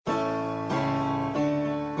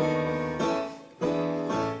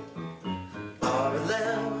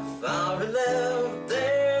left,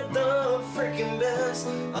 they're the freaking best.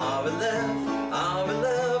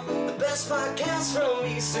 R11, the best podcast from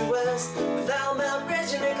east to west. Without Mount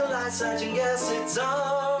Reggie, Nikolai, Sergeant, guess it's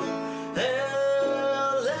RLF.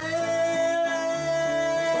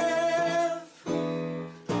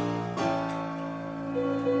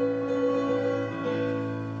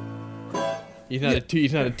 He's not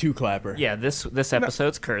a two clapper. Yeah, this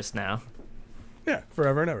episode's cursed now. Yeah,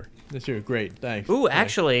 forever and ever. That's true. Great. Thanks. Ooh,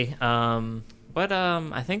 actually, I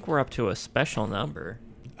think we're up to a special number.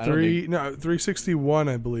 361,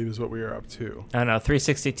 I believe, is what we are up to. Oh no,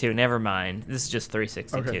 362. Never mind. This is just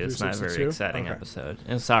 362. Okay, It's not a very 362? exciting Okay. episode.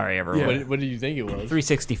 And sorry, everyone. Yeah. What did you think it was?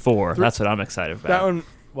 364. That's what I'm excited about. That one,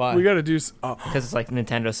 Why? we got to do... Because it's like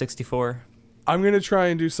Nintendo 64. I'm going to try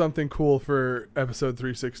and do something cool for episode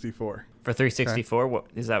 364. For 364, what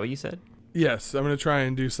is that what you said? Yes, I'm going to try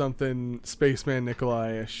and do something Spaceman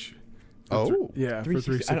Nikolai-ish. Oh. Yeah, for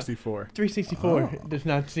 364. 364 does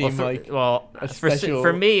not seem like a for special.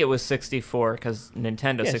 for me it was 64 because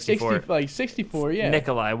Nintendo 64. 64, yeah.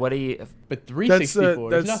 Nikolai, what do you? But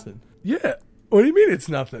 364 is nothing. Yeah. What do you mean it's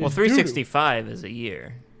nothing? Well, 365 is a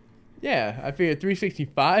year. Yeah, I figured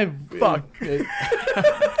 365 Fuck.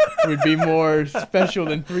 would be more special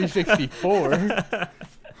than 364.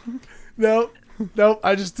 No,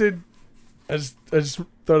 I just thought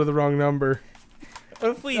of the wrong number.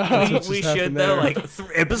 If we just should happened though, there. like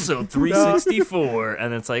episode 364,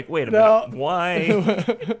 and it's like, wait a minute, why?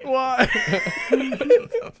 Why?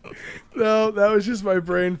 No, that was just my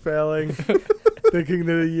brain failing, thinking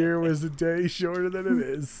that a year was a day shorter than it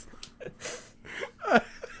is.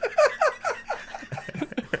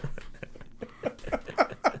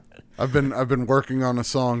 I've been working on a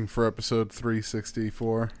song for episode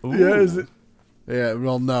 364. Ooh. Yeah, is it? Yeah,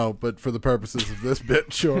 well, no, but for the purposes of this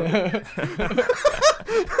bit, sure.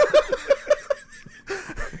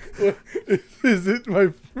 Is it my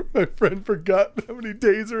friend forgot how many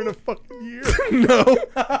days are in a fucking year? No.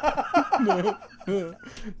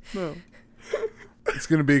 It's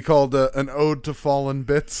going to be called an Ode to Fallen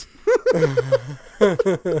Bits.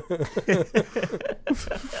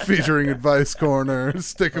 Featuring Advice Corner,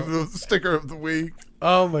 sticker of the week,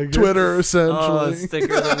 Oh my god. Twitter essentially. Oh,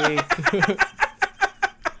 sticker of the week.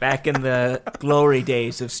 Back in the glory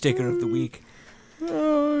days of sticker of the week.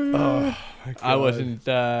 Oh my god. I wasn't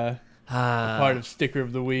part of sticker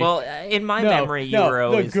of the week. Well, in my memory, you were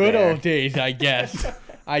always the good there. old days, I guess.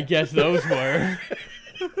 I guess those were.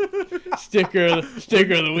 Sticker of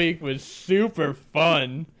the week was super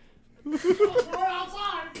fun.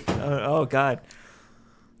 Oh God.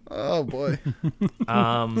 Oh boy.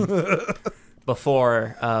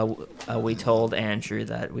 Before we told Andrew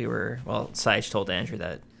that we were, well, Sage told Andrew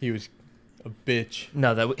that He was a bitch.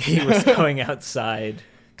 no, that he was going outside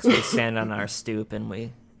because we stand on our stoop and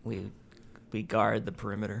we guard the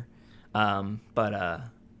perimeter. But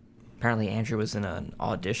apparently Andrew was in an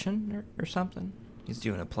audition or something. He's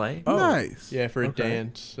doing a play. Oh. Nice. Yeah, for a Okay.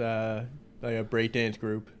 dance, like a break dance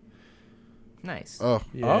group. Nice. Oh.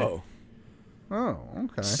 Yeah. Oh,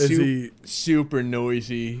 okay. Is he? Super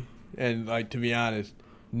noisy, and like to be honest,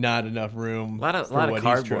 not enough room. A lot of for what he's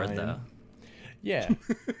cardboard trying. though. Yeah.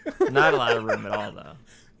 Not a lot of room at all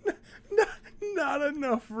though. Not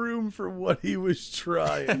enough room for what he was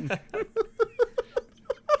trying.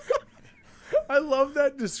 I love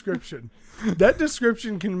that description. That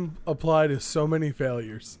description can apply to so many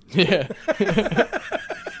failures. Yeah.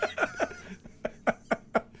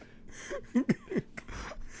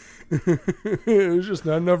 It was just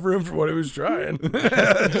not enough room for what he was trying.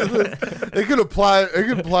 It could apply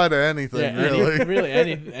to anything, really.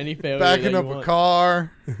 Any failure. Backing that up you a want.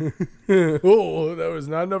 car, Oh, that was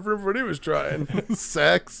not enough room for what he was trying.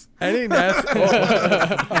 sex. Any NASCAR.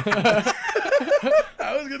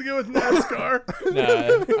 I was gonna go with NASCAR. Nah,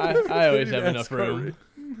 I always have Any enough NASCAR room.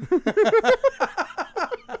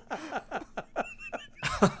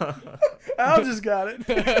 Al just got it.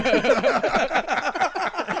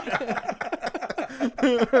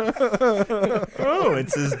 Oh,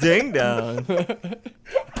 it's his ding dong.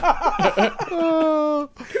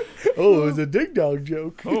 Oh, it was a dig dog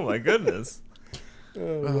joke. Oh my goodness.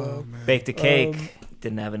 Oh, wow. Baked a cake.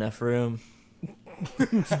 Didn't have enough room.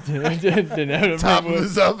 Didn't have Top room of with-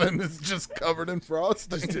 his oven is just covered in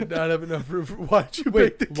frosting. Just did not have enough room for. Why'd you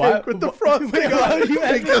Wait, bake the why- cake with the why- frosting on?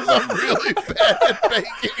 Because I'm really bad at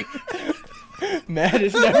baking. Matt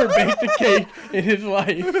has never baked a cake in his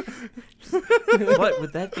life. What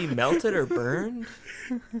would that be? Melted or burned?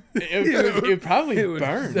 It would probably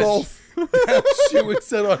burn. Both. That shit would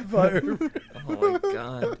set on fire. Oh my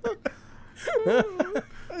god.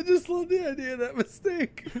 I just love the idea of that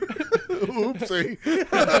mistake. Oopsie.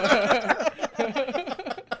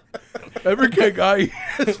 Every cake I eat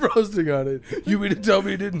has frosting on it. You mean to tell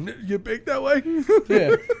me it didn't get baked that way?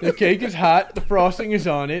 Yeah, the cake is hot. The frosting is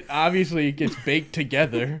on it. Obviously, it gets baked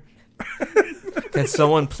together. Can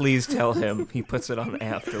someone please tell him he puts it on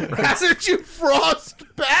afterwards? How did you frost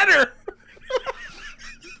batter?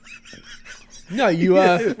 No, you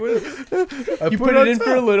I you put it in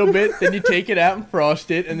for a little bit, then you take it out and frost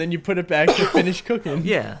it, and then you put it back to finish cooking.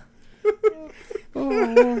 Yeah.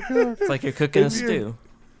 Oh, God. It's like you're cooking a It'd be stew.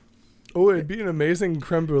 Oh, it'd be an amazing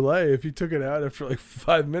creme brulee if you took it out after like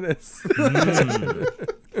 5 minutes.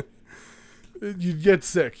 You'd get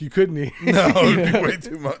sick. You couldn't eat. No, it'd be way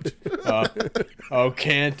too much. Oh,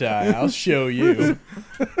 can't I? I'll show you.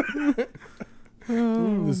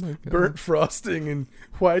 This burnt frosting and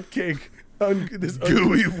white cake.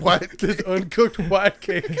 Gooey white This cake. uncooked white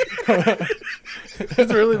cake.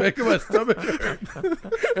 It's really making my stomach hurt.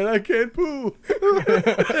 And I can't poo.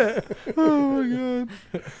 Oh, my God.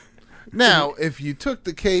 Now, if you took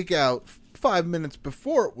the cake out 5 minutes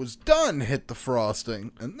before it was done, hit the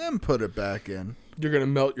frosting, and then put it back in. You're going to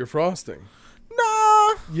melt your frosting.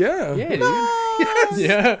 Nah. Yeah. Yeah, dude. Yes.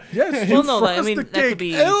 Yeah. Yes. Well, you no, like, I frost mean, the that could cake.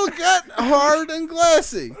 be. It'll get hard and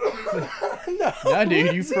glassy. Nah,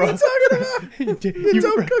 dude, you See what I'm frost. talking about? You You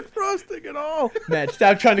don't fro- cook frosting at all. Matt,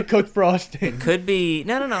 stop trying to cook frosting. Could be.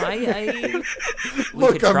 No. we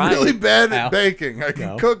Look, could I'm try really it. bad Ow. at baking. I can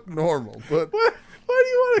No. cook normal, but Why do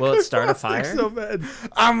you want to Will it cook start a frosting fire? so bad?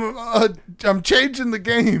 I'm changing the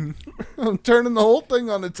game. I'm turning the whole thing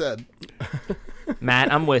on its head.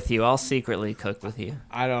 Matt, I'm with you. I'll secretly cook with you.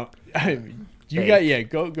 I mean, you Bake.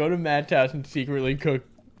 go to Matt's house and secretly cook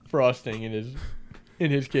frosting in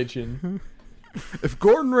his kitchen. If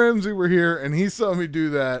Gordon Ramsay were here and he saw me do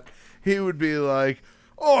that, he would be like,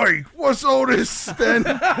 "Oi, what's all this then?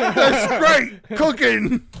 That's great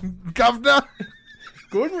cooking, governor."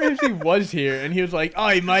 Gordon Ramsay was here, and he was like,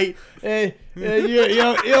 "Oh, mate,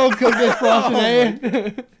 you'll cook this frosting,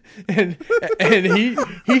 eh?" and he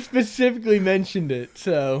specifically mentioned it.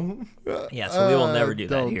 So Yeah, so we will never do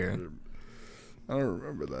that don't- here. I don't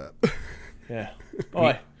remember that. yeah,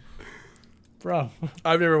 oh, bro,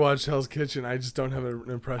 I've never watched Hell's Kitchen. I just don't have an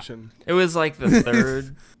impression. It was like the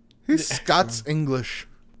third. He's Scots English,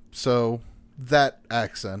 so that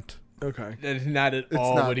accent. Okay. that is not at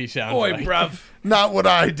all not- what he sounds Oi, like. bruv. Not what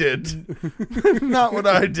I did. Not what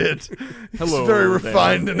I did. Hello It's very there.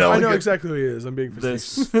 refined and I know elegant. exactly who he is. I'm being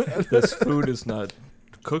facetious. This food is not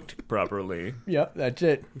cooked properly. Yep, that's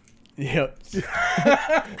it. Yep.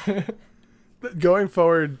 Going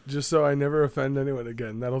forward, just so I never offend anyone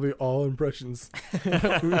again, that'll be all impressions.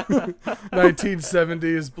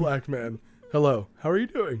 1970s black man. Hello, how are you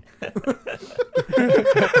doing?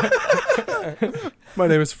 My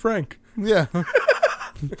name is Frank. Yeah.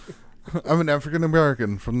 I'm an African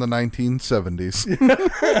American from the 1970s.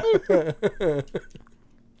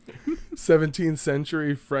 17th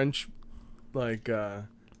century French,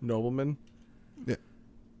 nobleman. Yeah.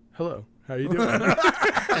 Hello, how are you doing?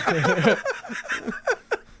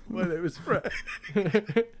 My name is Frank.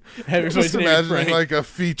 Everybody's Just named imagining Frank. like a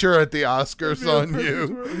feature at the Oscars on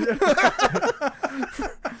you.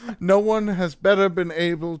 No one has better been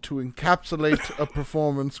able to encapsulate a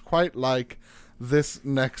performance quite like this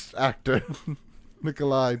next actor,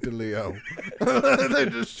 Nikolai DeLeo. They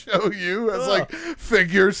just show you as like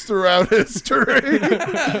figures throughout history.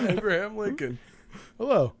 Abraham Lincoln.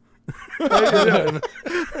 Hello. How you doing?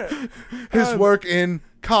 His work in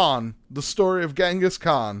Khan, the story of Genghis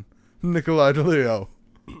Khan, Nikolai DeLeo.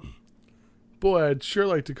 Boy, I'd sure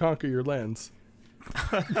like to conquer your lands.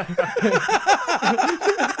 You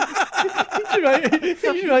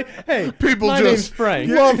should be like, hey, People my just name's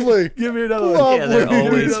Frank. lovely. Give me another one. Yeah, they're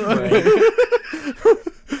always Frank.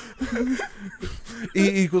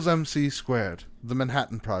 E = MC squared, the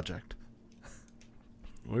Manhattan Project.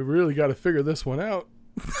 We really got to figure this one out.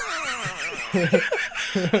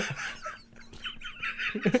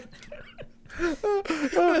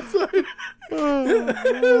 One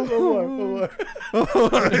more.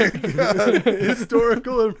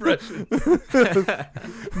 Historical impression.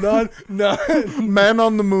 non. Man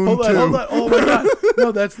on the Moon Hold 2. on, hold on. Oh my god.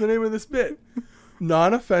 No, that's the name of this bit.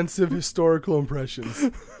 Non-offensive historical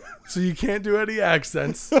impressions. So you can't do any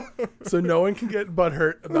accents. So no one can get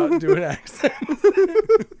butthurt about doing accents.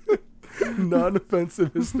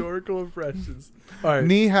 Non-offensive historical impressions. All right.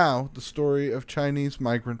 Ni Hao, the story of Chinese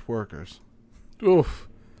migrant workers. Oof.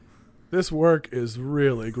 This work is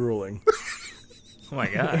really grueling. Oh my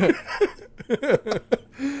god.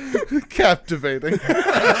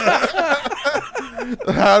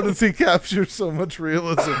 How does he capture so much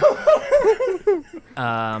realism?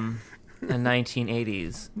 A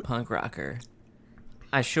 1980s punk rocker.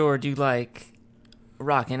 I sure do like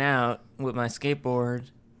rocking out with my skateboard.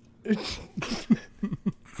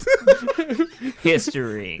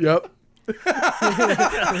 History. Yep.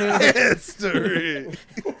 History.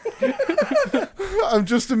 I'm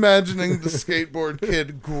just imagining the skateboard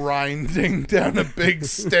kid grinding down a big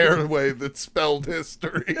stairway that spelled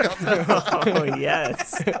history. Oh,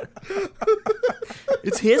 yes.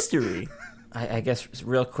 It's history. I guess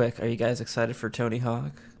real quick, are you guys excited for Tony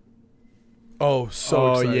Hawk? Oh,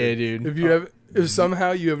 so excited. yeah, dude. If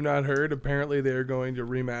somehow you have not heard, apparently they are going to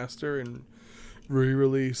remaster and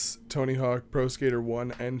re-release Tony Hawk Pro Skater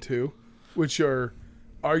 1 and 2, which are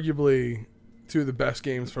arguably two of the best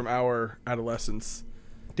games from our adolescence.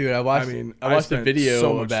 Dude, I watched a spent video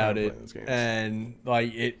so much about time it, playing those games. and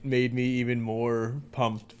like it made me even more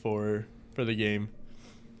pumped for the game.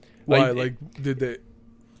 Why? Did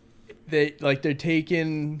they're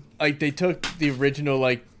taking they took the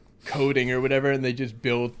original coding or whatever, and they just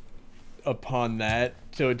built upon that.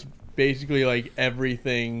 So it's basically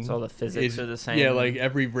everything. So all the physics are the same? Yeah,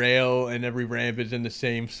 every rail and every ramp is in the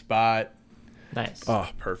same spot. Nice. Oh,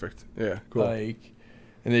 perfect. Yeah, cool.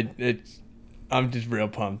 It's I'm just real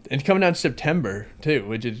pumped. And it's coming out in September too,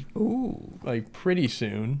 which is pretty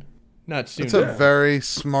soon. Not soon. It's a very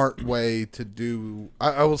smart way to do.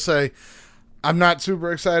 I will say, I'm not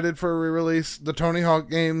super excited for a re-release. The Tony Hawk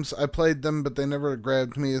games, I played them, but they never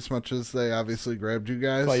grabbed me as much as they obviously grabbed you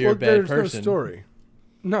guys. Well, you're a bad there's person. no story.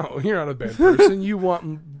 No, you're not a bad person. You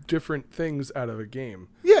want different things out of a game.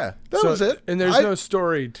 Yeah, that was it. And there's no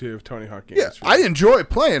story to Tony Hawk games. Yeah, I enjoy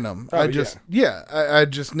playing them. Oh, I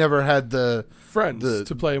just never had the friends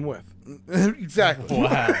to play them with. Exactly.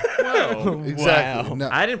 Wow. Exactly. Wow. No.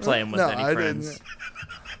 I didn't play him with any friends. Didn't.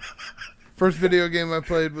 First video game I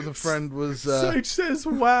played with a friend was. Sage says,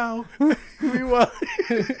 "Wow." Meanwhile,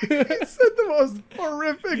 he said the most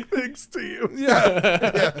horrific things to you.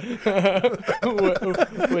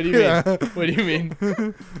 What do you mean? What do you mean?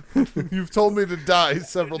 You've told me to die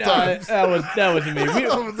several times. That wasn't me. We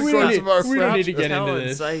don't need to get into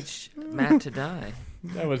this. Sage Matt to die.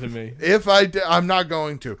 That wasn't me. If I did, I'm not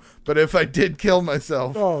going to. But if I did kill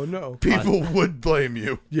myself, Oh no. people would blame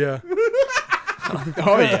you. Yeah.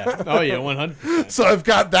 Oh yeah, 100%. So I've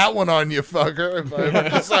got that one on you, fucker. If I ever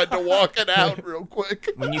decide to walk it out real quick.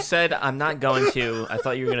 When you said I'm not going to, I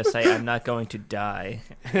thought you were going to say I'm not going to die.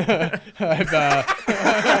 I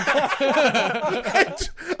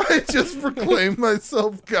just proclaimed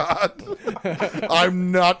myself God.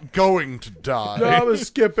 I'm not going to die. No, let's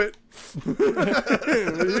skip it.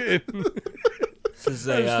 This is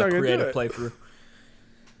I'm just not a gonna do creative it. playthrough.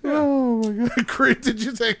 Oh my god! Did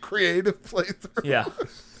you say creative playthrough? Yeah,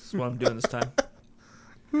 that's what I'm doing this time.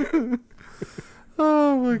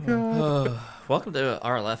 Oh my god! Welcome to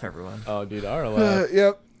RLF, everyone. Oh, dude, RLF.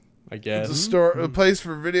 Yep. I guess. It's a place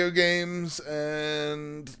for video games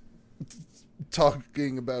and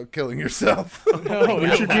talking about killing yourself.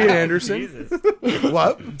 Richard Dean Anderson. Jesus.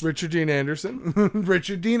 What? Richard Dean Anderson.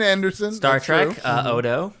 Richard Dean Anderson. Star that's Trek, true.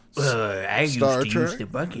 Odo. I Star used to use Trek. the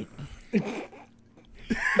bucket.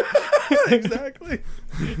 Exactly.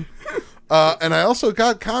 And I also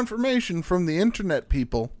got confirmation from the internet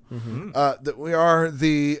people that we are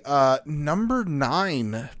the number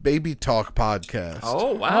 9 Baby Talk podcast.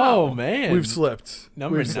 Oh, wow. Oh man, We've slipped.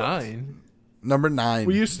 number We've slipped. 9. Number 9.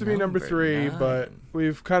 We used to be number Number 3, 9. but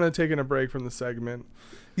we've kind of taken a break from the segment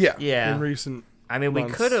yeah. Yeah. in recent. I mean, we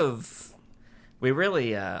months. could have. We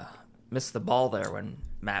really missed the ball there when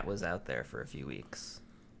Matt was out there for a few weeks.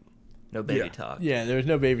 No baby Yeah. talk. Yeah, there was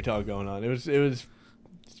no baby talk going on. It was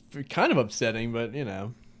kind of upsetting, but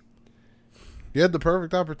You had the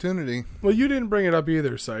perfect opportunity. Well, you didn't bring it up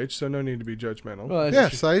either, Seich, so no need to be judgmental. Well, Yeah,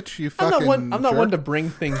 just- Seich, you I'm fucking not one jerk. to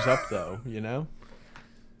bring things up though. Yeah,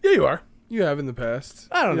 you are. You have in the past.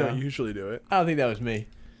 I don't You know. You usually do it. I don't think that was me.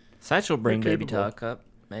 Satch will bring You're baby capable. talk up,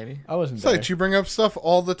 maybe. I wasn't there. Seich, you bring up stuff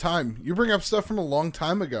all the time. You bring up stuff from a long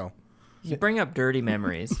time ago. You bring up dirty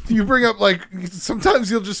memories. You bring up, sometimes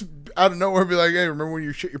you'll just out of nowhere be like, hey, remember when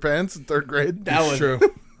you shit your pants in 3rd grade? That was True.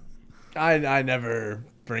 I never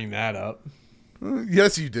bring that up.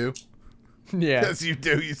 Yes, you do. Yeah. Yes, you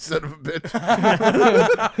do, you son of a bitch.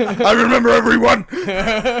 I remember everyone.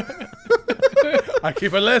 I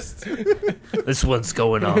keep a list. This one's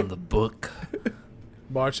going on the book.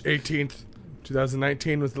 March 18th,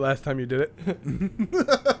 2019 was the last time you did it.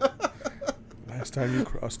 Last time you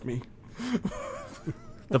crossed me.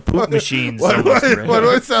 The poop machine's Why do almost ready.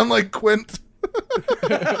 I sound like Quint?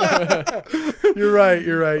 You're right.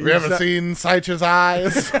 Have you ever seen Seich's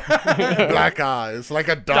eyes? Black eyes, like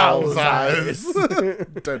a doll's eyes.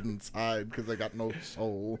 Dead inside because they got no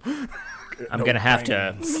soul. I'm gonna have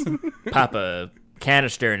to pop a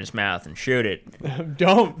canister in his mouth and shoot it.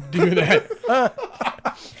 Don't do that.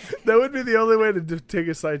 That would be the only way to take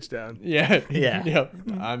a Seich down. Yeah. Yeah. Yep.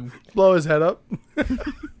 I'm. Blow his head up.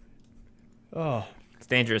 Oh. It's a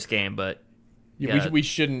dangerous game, but Yeah, Yeah. we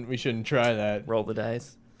shouldn't try that. roll the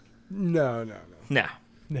dice. No. No.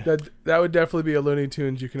 That would definitely be a Looney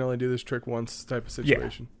Tunes. You can only do this trick once type of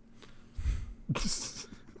situation.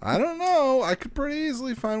 I don't know. I could pretty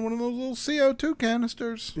easily find one of those little CO2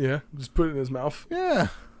 canisters. Yeah. Just put it in his mouth. Yeah.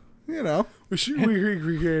 You know. We should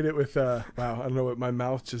recreate it with. Wow, I don't know what my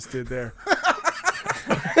mouth just did there.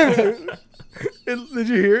 Did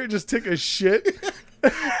you hear it? Just take a shit.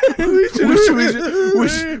 We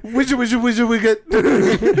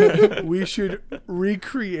should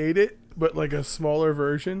recreate it, but like a smaller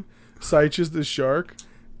version. Seich is the shark,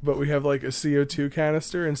 but we have like a CO2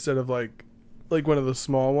 canister instead of like one of the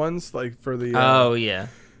small ones, like for the Oh yeah.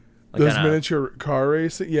 Like those on a- miniature car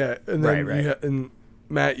racing. Yeah, and then Right. and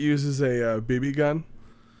Matt uses a BB gun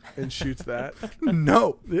and shoots that.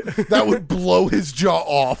 No. That would blow his jaw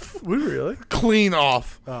off. Would really? Clean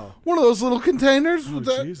off. Oh, One of those little containers with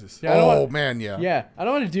that. Jesus. Yeah, I don't Oh, want- man, yeah. Yeah, I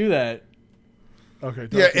don't want to do that. Okay.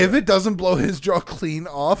 Yeah, don't do if that. it doesn't blow his jaw clean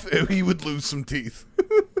off, he would lose some teeth.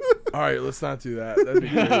 All right, let's not do that. That'd be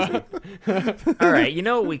crazy. All right, you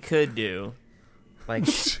know what we could do? Like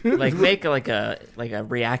make like a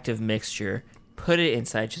reactive mixture, put it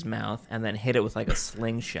inside his mouth, and then hit it with like a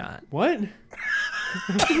slingshot. What?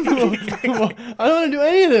 I don't want to do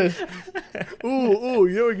any of this. Ooh,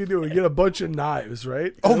 you know what we can do? We get a bunch of knives,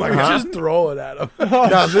 right? Oh my We God. Just throw it at him.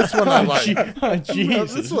 Now, this one I like. Oh, Now,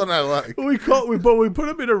 Jesus. this one I like. we put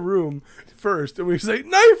him in a room first, and we say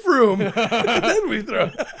knife room, and then we throw.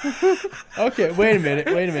 Okay, wait a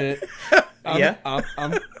minute. Yeah?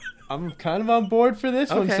 I'm kind of on board for this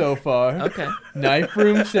one Okay. so far. Okay. Knife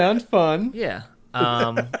room sounds fun. Yeah.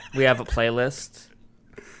 We have a playlist.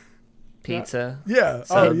 Pizza. Yeah.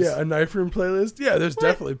 Subs. Oh yeah, a knife room playlist. Yeah, there's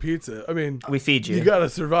definitely pizza. I mean, We feed you. you gotta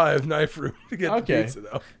survive knife room to get Okay. the pizza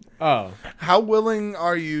though. Oh, How willing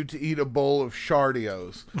are you to eat a bowl of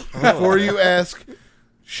Shardios before you ask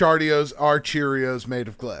Shardios are Cheerios made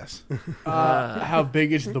of glass? how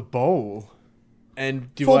big is the bowl?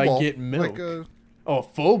 And do Full I bowl, get milk? Like a, Oh,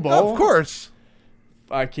 full bowl? of course.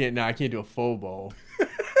 I can't do a full bowl.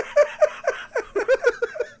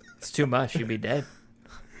 It's too much. You'd be dead.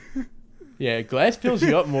 Yeah, glass fills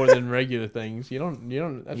you up more than regular things. You don't. That's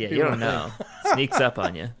Yeah, what you people don't know. Sneaks up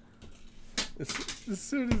on you. As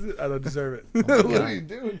soon as I don't deserve it. What are you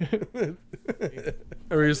doing?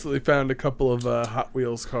 I recently found a couple of Hot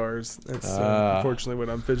Wheels cars. That's unfortunately what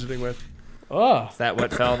I'm fidgeting with. Oh, Is that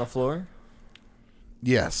what fell on the floor?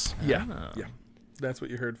 Yes. Yeah, Oh. yeah. That's what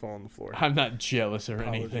you heard fall on the floor. I'm not jealous or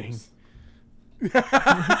anything. Apologies.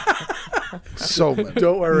 So many.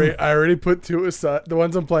 Don't worry, I already put two aside. The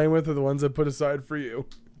ones I'm playing with are the ones I put aside for you.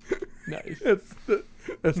 Nice.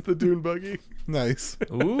 That's the dune buggy. Nice.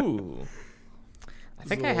 Ooh. I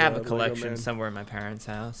think I Little, have a Lego collection man. somewhere in my parents'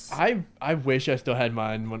 house. I wish I still had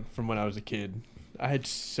mine from when I was a kid. I had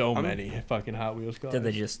so many fucking Hot Wheels cars.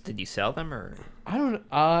 Did you sell them or? I don't.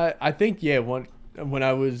 I think when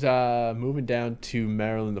I was moving down to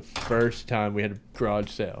Maryland the first time, we had a garage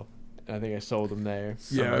sale. I think I sold them there.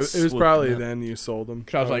 Yeah, Someone it was swooped probably them up. then you sold them.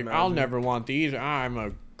 Cause I was would like, I'll imagine. never want these. I'm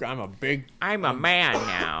a big. I'm a man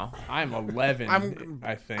now. I'm 11.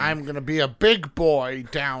 I think. I'm going to be a big boy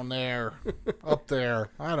down there. Up there.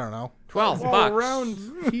 I don't know. 12 All bucks.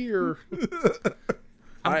 around here.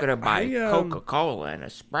 I'm gonna buy I, Coca-Cola and a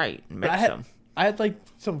Sprite and mix them. I had like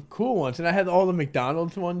some cool ones, and I had all the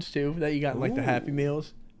McDonald's ones too that you got in like the Happy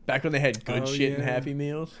Meals. Back when they had good Oh, shit in yeah. Happy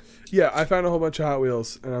Meals. Yeah, I found a whole bunch of Hot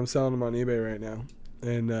Wheels, and I'm selling them on eBay right now.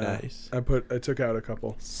 And Nice. I took out a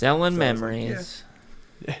couple. Selling So I was like, memories.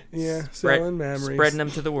 Yeah, Spread- selling memories. Spreading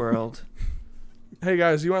them to the world. Hey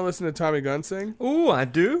guys, you want to listen to Tommy Gunn sing? Ooh, I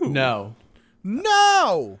do. No.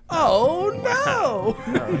 No! Oh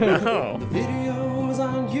no! No. Videos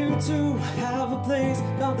on YouTube have a place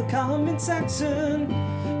called the comment section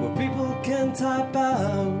where people can type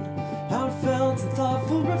out heartfelt and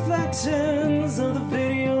thoughtful reflections of the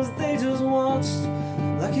videos they just watched.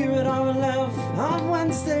 Like here at RLF on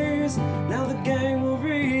Wednesdays, now the gang will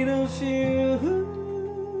read a few.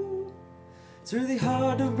 It's really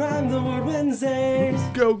hard to rhyme the word Wednesdays.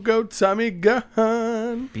 Go Tommy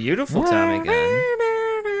Gunn, Beautiful Tommy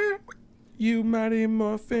Gun. you mighty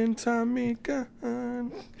morphin Tommy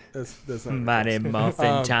Gunn. That's not Mighty close.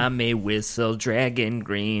 Muffin, Tommy Whistle, Dragon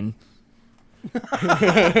Green.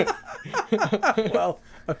 Well,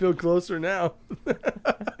 I feel closer now.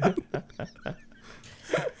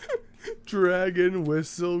 Dragon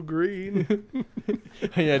Whistle Green.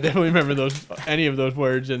 Yeah, I definitely remember any of those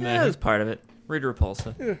words in That there. was part of it. Read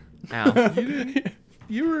Repulsa. Ow.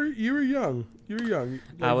 You were young. You were young.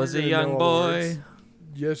 I Like, was a you're gonna know young all the boy. words.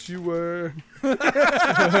 Yes, you were.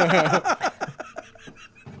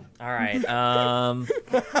 All right.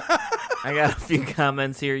 I got a few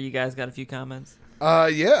comments here. You guys got a few comments?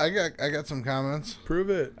 Yeah, I got some comments. Prove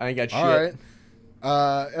it. I ain't got shit. All right.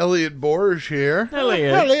 Elliot Borge here.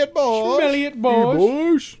 Elliot. Elliot Borge. Elliot Bosch.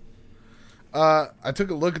 Bush. I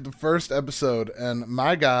took a look at the first episode, and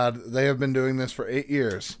my God, they have been doing this for 8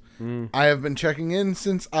 years. I have been checking in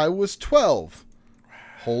since I was 12.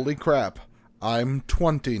 Holy crap. I'm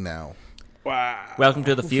 20 now. Wow. Welcome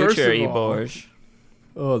to the First future, of all- Eborge.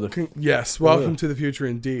 Oh, the Yes, welcome to the future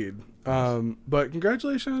indeed. But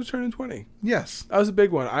congratulations on turning 20. Yes. That was a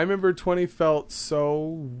big one. I remember 20 felt so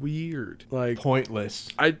weird. Like, pointless.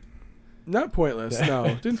 not pointless. No,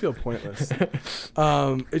 it didn't feel pointless.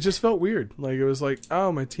 It just felt weird. Like, it was like,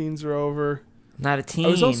 oh, my teens are over. Not a teen. I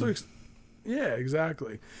was also, yeah,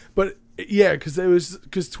 exactly. But yeah,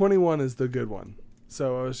 because 21 is the good one.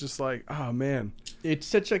 So I was just like, oh man, It's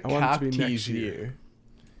such a I want it to cock be next tease year. year.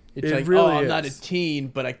 It's It like, really oh, I'm not a is. teen,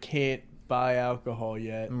 but I can't buy alcohol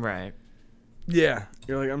yet. Right. yeah.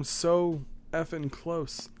 You're like, I'm so effing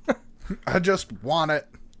close. I just want it.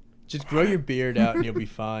 Just grow your beard out and you'll be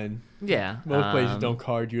fine. Yeah. Most places don't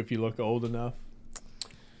card you if you look old enough.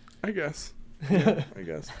 I guess. Yeah, I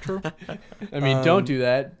guess. True. I mean, don't do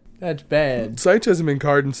that. That's bad. Seich hasn't been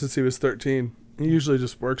carding since he was 13. He usually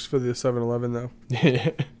just works for the 7-Eleven though.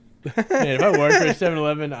 Man, if I worked for a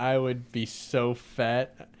 7-Eleven, I would be so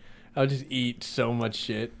fat. I would just eat so much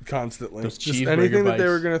shit. Constantly. Those Just cheeseburger anything that they bites.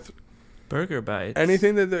 were gonna, Burger bites.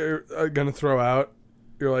 anything that they're gonna throw out.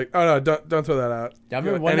 You're like, oh no, don't throw that out. Yeah, I You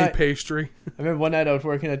remember know, one any night. pastry. I remember one night I was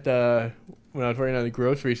working at when I was working at the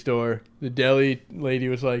grocery store. The deli lady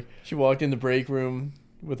was like, she walked in the break room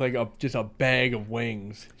with like just a bag of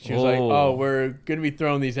wings. She was like, Whoa. "Oh, we're gonna be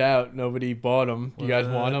throwing these out. Nobody bought them. You guys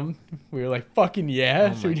want them?" We were like, "Fucking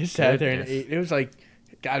yeah!" Oh So we my just sat there and goodness. ate. It was like,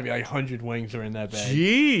 gotta be like 100 wings are in that bag.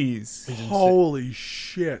 Jeez. It was insane. Holy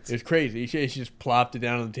shit. It was crazy. She just plopped it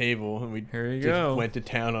down on the table and we Here you just go. went to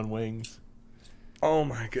town on wings. Oh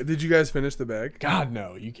my god. Did you guys finish the bag? God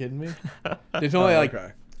no, you kidding me? There's only like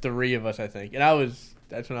okay. 3 of us, I think, and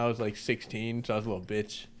that's when I was like 16, so I was a little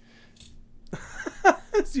bitch.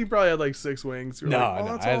 So you probably had like 6 wings. You're No, like, oh,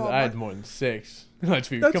 no, that's I all had my- more than 6. Let's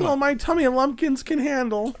be That's come all on. my tummy and lumpkins can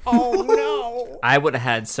handle. Oh no. I would have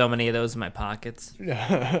had so many of those in my pockets.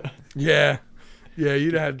 Yeah. Yeah,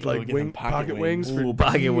 you'd had Oh, like get them pocket wings for Ooh,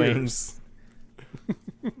 pocket years. wings.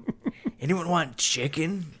 Anyone want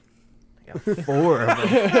chicken? I got 4 of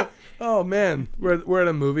them. Oh man, we're at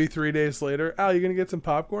a movie 3 days later. Al, you gonna get some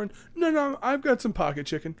popcorn? No, I've got some pocket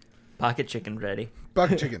chicken. Pocket chicken ready.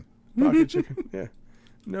 Bucket chicken. Pocket chicken. Yeah.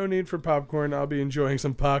 No need for popcorn. I'll be enjoying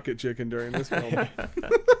some pocket chicken during this film.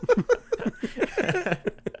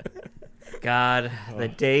 God, the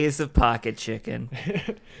days of pocket chicken.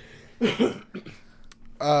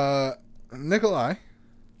 Nikolai,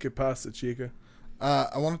 Que pasa, chica?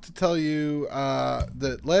 I wanted to tell you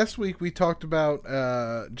that last week we talked about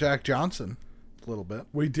Jack Johnson a little bit.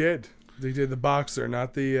 We did. They did the boxer,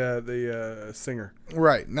 not the singer.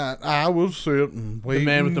 Right. Not I will sit and wait.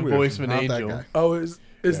 man with the and voice listen. of an Not that angel. guy. Oh, is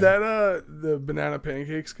that the banana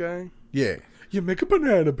pancakes guy? Yeah. You make a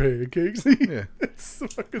banana pancakes. Yeah. It's a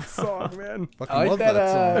fucking song, man. Fucking I like love that,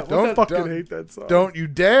 that, song. what's Don't that- Fucking hate that song. Don't you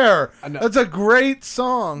dare. I know. That's a great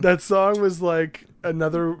song. That song was like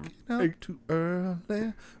another. Not too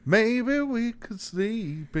early. Maybe we could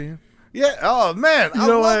sleep in. Yeah. Oh man. You I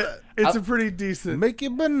know love what? It's a pretty decent. Make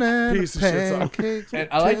your banana Piece of shit song. pancakes. And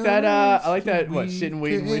I like that. I like that. We What, sitting,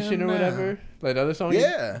 waiting, can wishing, or now. whatever. That other song.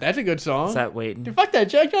 Yeah. That's a good song. Is that waiting? Dude, fuck that.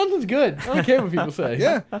 Jack Johnson's good. I don't care what people say.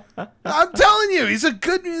 Yeah. I'm telling you, he's a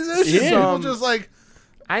good musician. He is. People just like,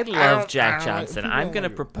 I don't- love I Jack don't- Johnson. people I'm don't gonna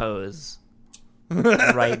like it. propose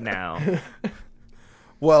right now.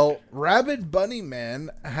 well, Rabid Bunny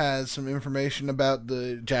Man has some information about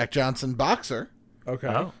the Jack Johnson boxer.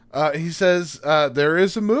 Okay. Oh, He says there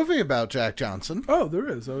is a movie about Jack Johnson Oh, there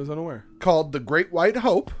is. I was unaware. called The Great White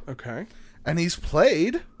Hope, Okay. and he's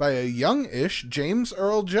played by a young-ish James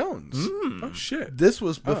Earl Jones. Oh shit. This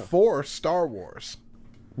was before Star Wars.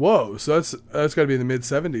 Whoa, so that's got to be in the mid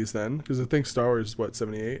 70s then, because I think Star Wars is what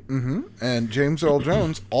 78. Mm-hmm. And James Earl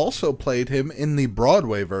Jones also played him in the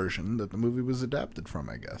Broadway version that the movie was adapted from,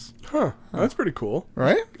 I guess. Huh, that's pretty cool.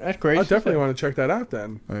 Right? That's great. I definitely want to check that out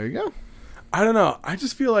then. There you go. I don't know. I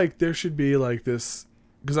just feel like there should be like this,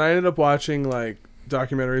 because I ended up watching like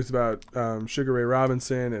documentaries about Sugar Ray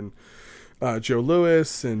Robinson and Joe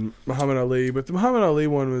Louis and Muhammad Ali, but the Muhammad Ali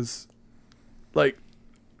one was like,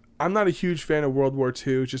 I'm not a huge fan of World War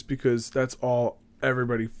II just because that's all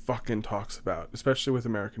everybody fucking talks about, especially with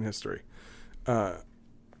American history.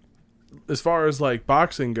 As far as like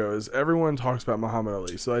boxing goes, everyone talks about Muhammad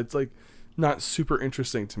Ali, so it's like not super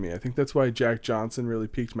interesting to me. I think that's why Jack Johnson really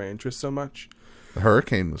piqued my interest so much. The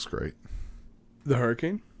Hurricane was great. The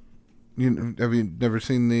Hurricane? Have you never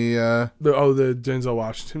seen the... The Denzel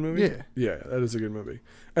Washington movie? Yeah. Yeah, that is a good movie.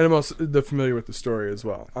 And I'm also familiar with the story as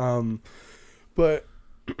well. But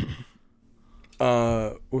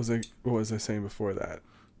what was I saying before that?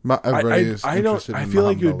 I feel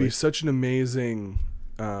like it would be such an amazing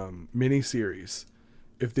miniseries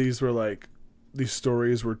if these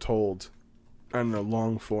stories were told, I don't know,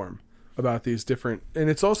 long form about these different, and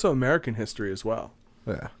it's also American history as well.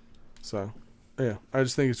 Yeah. So, yeah, I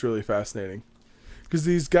just think it's really fascinating because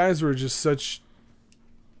these guys were just such,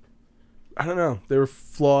 I don't know, they were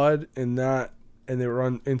flawed and they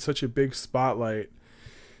were in such a big spotlight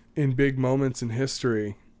in big moments in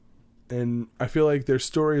history. And I feel like their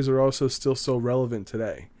stories are also still so relevant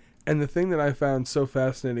today. And the thing that I found so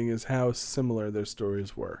fascinating is how similar their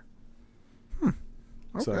stories were. Okay.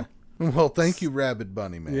 So, Well, thank you, Rabid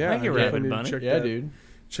Bunny Man. yeah, Thank you, I definitely Rabid need to Bunny. Yeah, check dude.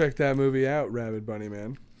 check that movie out, Rabid Bunny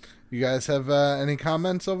Man. You guys have any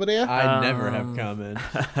comments over there? I never have comments.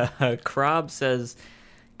 Krob says,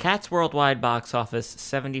 Cats worldwide box office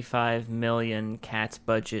 75 million, Cats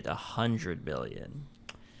budget 100 million.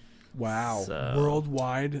 Wow. So-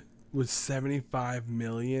 Worldwide was 75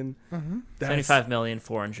 million. Mm-hmm.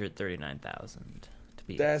 75,439,000 to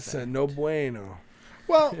be That's exact. a no bueno.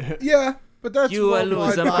 Well, yeah, but that's You a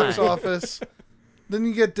worldwide loser, box man. office. Then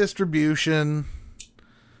you get distribution.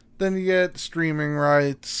 Then you get streaming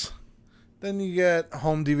rights. Then you get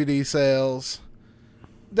home DVD sales.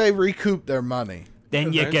 They recoup their money.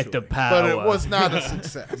 Then you get the Eventually. power. But it was not a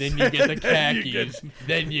success. Then you get the khakis.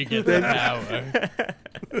 Then you get the power.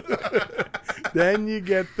 Then you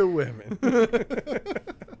get the women.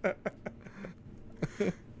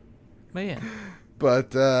 But yeah.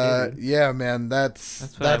 But yeah, man,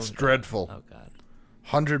 that's what I would- dreadful. Oh god.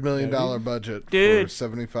 $100 million budget for Dude.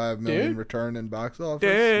 75 million Dude. return in box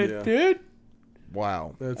office. Yeah. Dude.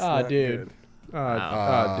 Wow. That's Ah, not dude.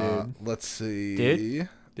 good. Dude. Let's see. Dude?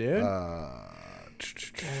 Dude.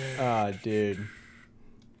 Dude.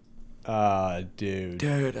 Dude.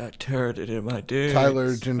 Dude, I turned it in my dude. Tyler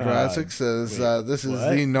Jendrasic says this is what?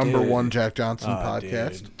 the number Dude. one Jack Johnson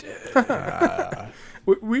podcast.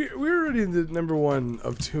 We're already the number one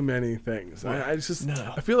of too many things. I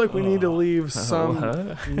feel like we need to leave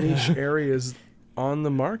some niche areas on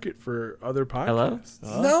the market for other podcasts.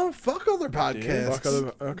 Hello? No, fuck other podcasts. Fuck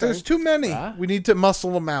other- okay. There's too many. Huh? We need to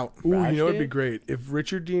muscle them out. Ooh, Raj you know what'd be did? great if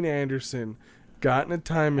Richard Dean Anderson got in a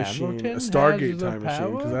time machine, Hamilton a has Stargate the time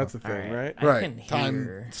machine, because power? that's the thing, All right? I Right. can Time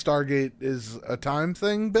hear. Stargate is a time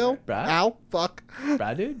thing, Bill? Right. Ow, fuck.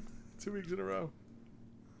 Brad, dude. 2 weeks in a row.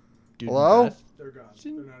 Dude Hello? They're gone.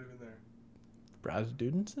 They're not even there. Brad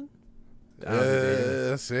Dudenson?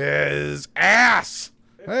 This is ass.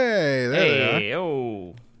 Hey, there they are. Hey,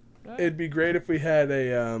 oh. It'd be great if we had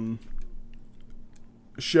a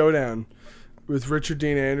showdown with Richard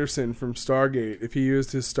Dean Anderson from Stargate. If he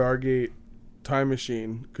used his Stargate time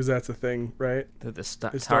machine, because that's a thing, right? The It's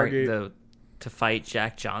Stargate to fight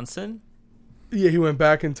Jack Johnson? Yeah, he went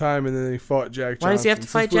back in time and then he fought Jack Johnson. Why does he have to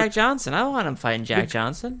fight Since we're- Jack Johnson? I don't want him fighting Jack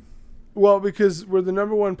Johnson. Well, because we're the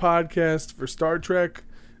number one podcast for Star Trek,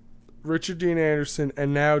 Richard Dean Anderson,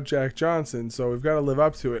 and now Jack Johnson. So we've got to live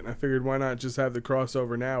up to it. And I figured, why not just have the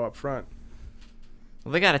crossover now up front?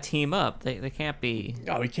 Well, they got to team up. They can't be.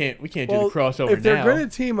 Oh, we can't do the crossover if they're now. gonna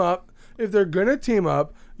team up,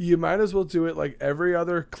 you might as well do it like every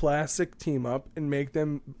other classic team up and make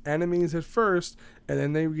them enemies at first, and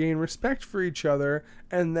then they gain respect for each other,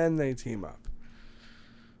 and then they team up.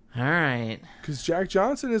 All right. Because Jack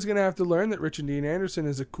Johnson is gonna have to learn that Richard Dean Anderson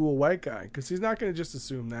is a cool white guy, because he's not gonna just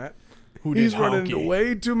assume that. Who He's did running into honky?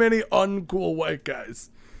 way too many uncool white guys.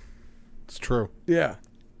 It's true. Yeah.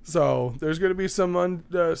 So there's going to be some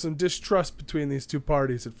distrust between these two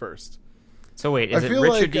parties at first. So wait, I is it feel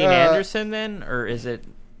Richard like, Dean Anderson then, or is it?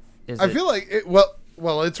 I feel like it.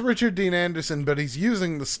 Well, it's Richard Dean Anderson, but he's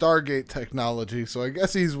using the Stargate technology, so I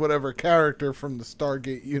guess he's whatever character from the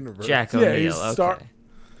Stargate universe. Jack Yeah, O'Neill. he's Okay. Star-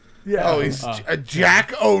 Yeah. Oh, he's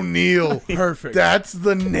Jack O'Neill. perfect. That's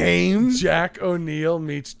the name? Jack O'Neill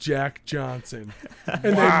meets Jack Johnson,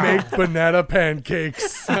 and they make banana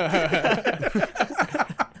pancakes. Jack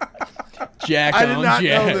I did on not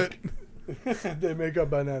Jack. know that. They make a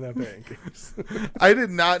banana pancakes. I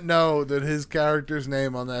did not know that his character's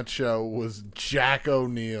name on that show was Jack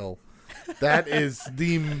O'Neill. That is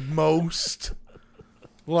the most,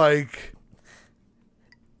 like,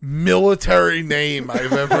 military name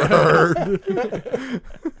I've ever heard.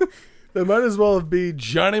 They might as well be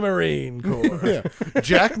Johnny Marine Corps. Yeah.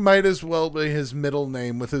 Jack might as well be his middle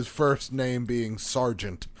name, with his first name being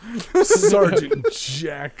Sergeant. Sergeant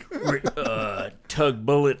Jack. Tug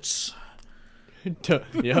bullets.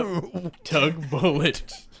 Yep. Tug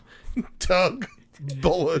bullets. Tug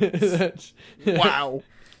Bullets. Wow.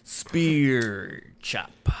 Spear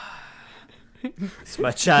chop. It's my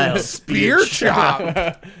child. Spear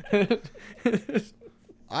chop.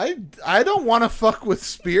 I don't want to fuck with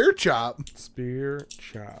spear chop. Spear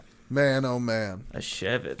chop. Man, oh man. A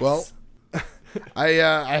Chevitz. Well, I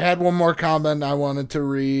had one more comment I wanted to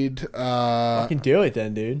read. I can do it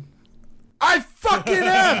then, dude. I fucking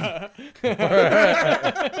am.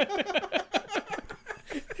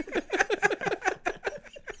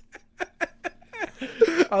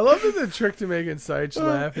 I love that the trick to making Seich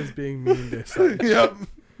laugh is being mean to Seich. Yep.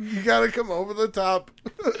 You gotta come over the top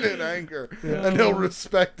in anger, and he'll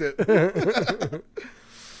respect it.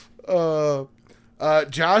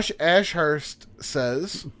 Josh Ashurst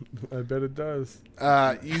says, I bet it does.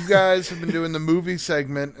 you guys have been doing the movie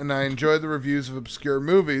segment, and I enjoy the reviews of obscure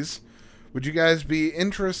movies. Would you guys be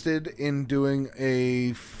interested in doing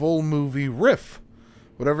a full movie riff?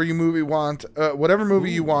 Whatever movie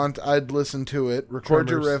you want, I'd listen to it. Record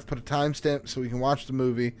your Tremors. riff, put a timestamp so we can watch the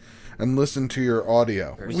movie, and listen to your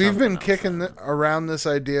audio. Or We've been something kicking around this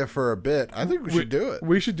idea for a bit. I think we should do it.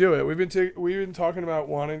 We should do it. We've been talking about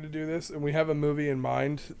wanting to do this, and we have a movie in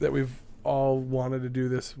mind that we've all wanted to do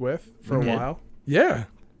this with for a while. Yeah,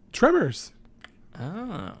 Tremors.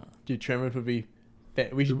 Oh. Dude, Tremors would be...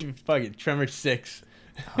 We should do fucking Tremors 6.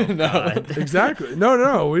 Oh, No. God. Exactly.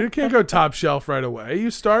 No, we can't go top shelf right away. You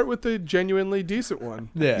start with the genuinely decent one.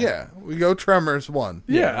 Yeah. Yeah, we go Tremors 1.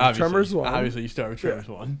 Yeah, obviously. Tremors 1. Obviously, you start with Tremors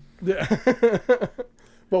 1. Yeah.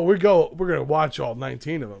 But we're gonna watch all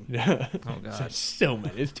 19 of them. Yeah. Oh, God. So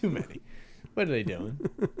many. It's too many. What are they doing?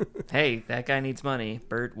 Hey, that guy needs money.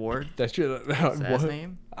 Burt Ward. That's true. Is that his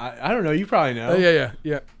name? I don't know. You probably know. Yeah.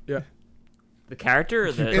 The character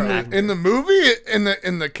or the actor? In the movie,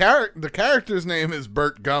 the character's name is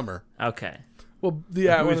Burt Gummer. Okay. Well, one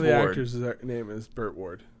Who's of the Ward? actors' name is Burt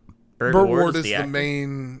Ward. Burt Ward is the actor.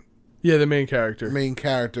 main Yeah, the main character.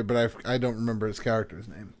 character, but I don't remember his character's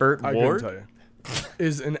name. Burt I Ward? couldn't tell you.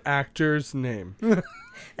 Is an actor's name.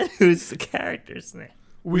 Who's the character's name?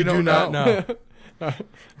 We do don't not know.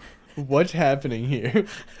 What's happening here?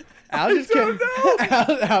 Al just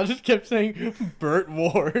kept saying Burt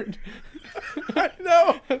Ward. I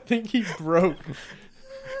know. I think he broke.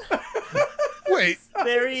 Wait,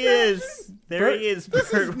 There he is. There he is.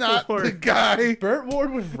 this is Burt not Ward. the guy. Burt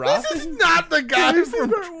Ward was Robin. This is not the guy Let me see from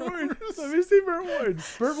Burt Ward. Let me see Burt Ward.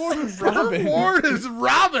 Burt Ward was Burt Robin. Ward is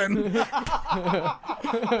Robin from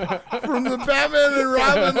the Batman and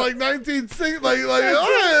Robin, like 1960. Like,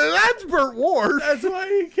 oh, that's Burt Ward. That's why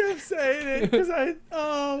he kept saying it. Because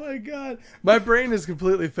oh my God. My brain has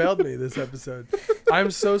completely failed me this episode.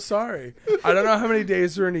 I'm so sorry. I don't know how many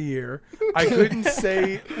days are in a year. I couldn't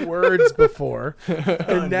say words before.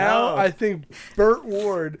 And now I think Burt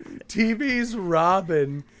Ward, TV's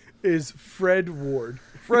Robin, is Fred Ward.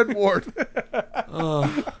 Fred Ward.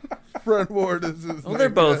 Fred Ward is his Well, name. they're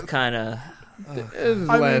both kind of. This is his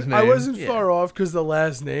I last mean, name. I wasn't Yeah. far off because the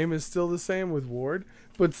last name is still the same with Ward,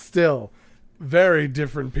 but still, very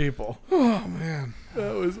different people. Oh man.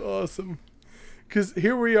 That was awesome. Because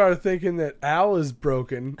here we are thinking that Al is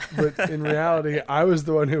broken, but in reality, I was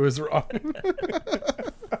the one who was wrong.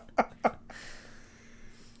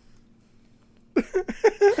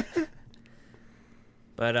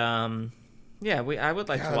 But yeah, I would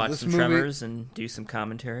like God, to watch this some movie- Tremors and do some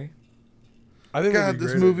commentary. I think God,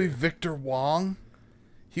 this movie, Victor Wong.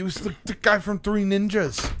 He was the guy from Three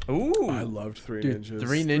Ninjas. Ooh, I loved Three Dude, Ninjas.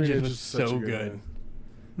 Three Ninjas was is such a so good.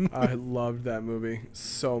 movie. I loved that movie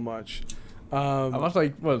so much. I was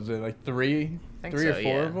like, what was it? Like three Think or so, four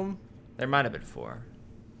yeah. of them? there might have been 4.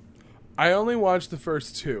 I only watched the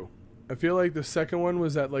first 2. I feel like the second one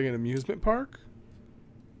was at like an amusement park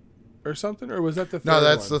or something, or was that the third No,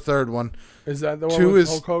 that's one? the third one. Is that the one 2 with is-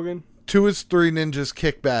 Hulk Hogan? 2 is Three Ninjas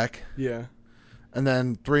Kickback, Yeah. and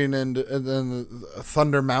then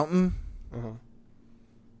Thunder Mountain.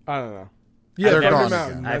 I don't know. Yeah, They're Thunder gone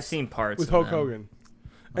Mountain. again. I've That's seen parts with of Hulk them. Hogan,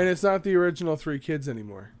 and it's not the original Three Kids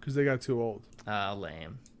anymore because they got too old.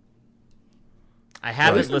 Lame. I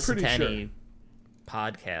haven't I'm listened to pretty any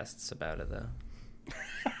podcasts about it though.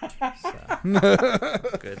 So,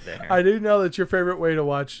 good there. I do know that's your favorite way to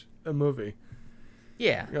watch a movie.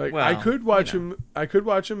 yeah. You're like, well, I could watch you know. I could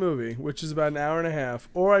watch a movie, which is about an hour and a half,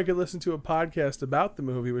 or I could listen to a podcast about the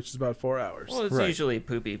movie, which is about 4 hours. Well, it's Right. usually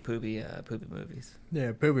poopy movies.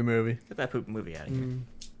 Yeah, poopy movie. Get that poopy movie out of here. Mm.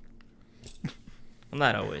 Well,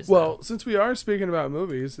 not always. Well, since we are speaking about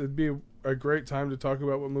movies, it'd be a great time to talk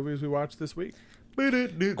about what movies we watched this week.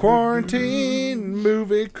 Quarantine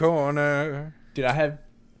movie corner. Dude, I have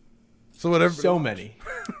So whatever. so many.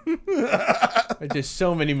 There's just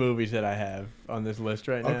so many movies that I have on this list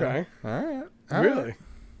right now. Okay, All right. All really? right.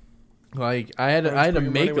 Like I had Why to don't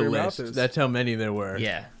you put your make money where a your mouth list. is? That's how many there were.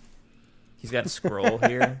 yeah. He's got a scroll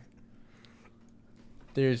here.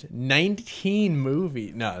 There's 19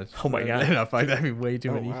 movies. No. Oh my God. No, fuck, that'd be way too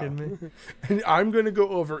Oh, many. You wow. kidding me? And I'm going to go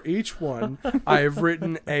over each one. I have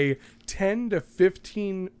written a 10 to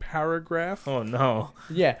 15 paragraph. Oh no.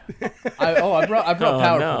 Yeah. I brought Oh,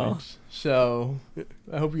 PowerPoints. no. So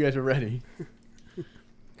I hope you guys are ready.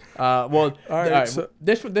 Well, all right. so-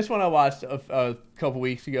 this one I watched a couple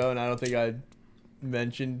weeks ago, and I don't think I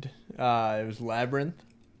mentioned. It was Labyrinth,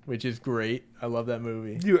 which is great. I love that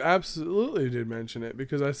movie. You absolutely did mention it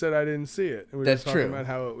because I said I didn't see it. And we That's were talking true. about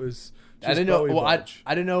how it was just I didn't know. Bowie Well, I Bulge.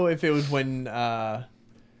 didn't know if it was when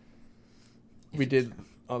we did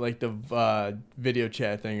like the video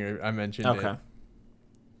chat thing, or I mentioned Okay. it.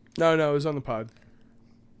 No, it was on the pod.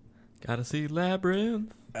 Gotta see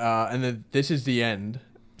Labyrinth. And then This Is the End.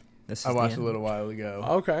 This is I the watched a end. little while ago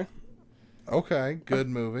Okay. Okay. Good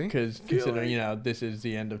movie. because considering this is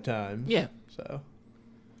the end of time. Yeah. So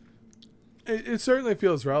It certainly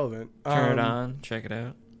feels relevant. Turn it on. Check it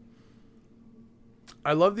out.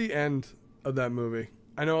 I love the end of that movie.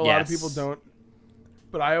 I know a lot of people Yes. don't,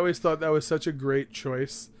 but I always thought that was such a great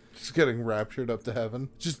choice. Just getting raptured up to heaven.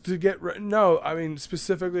 Just to get no, I mean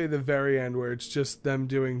specifically the very end where it's just them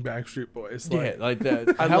doing Backstreet Boys. yeah, like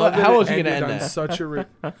that. I how love that how it else are you gonna ended end on that? such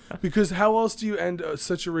a because how else do you end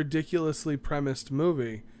such a ridiculously premised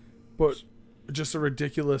movie, but just a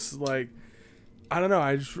ridiculous like I don't know.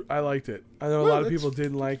 I liked it. I know a Well, lot of that's people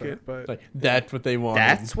didn't like it, but Like that's what they wanted.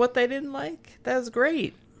 That's what they didn't like. That's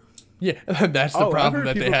great. yeah, that's the I've problem heard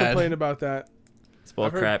that they people had. complain about that. It's bull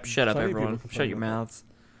I've heard crap. Shut up, plenty of everyone. people Shut your complain about mouths.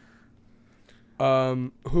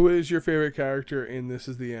 Who is your favorite character in This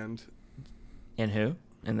Is the End? In who?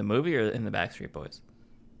 In the movie or in the Backstreet Boys?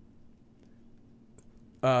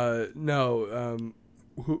 No.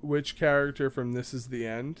 Which character from This Is the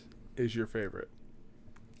End is your favorite?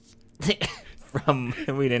 From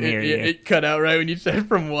we didn't hear you. It cut out right when you said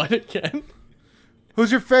from what again? Who's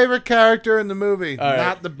your favorite character in the movie? All right,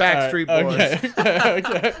 Not the Backstreet all Boys. right,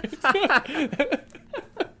 okay.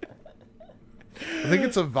 I think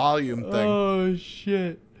it's a volume thing. Oh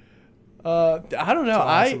shit. I don't know.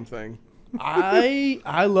 It's an awesome thing.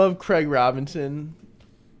 I love Craig Robinson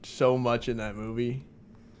so much in that movie,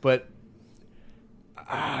 but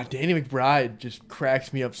Danny McBride just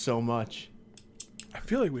cracks me up so much. I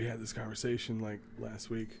feel like we had this conversation like last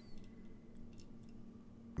week.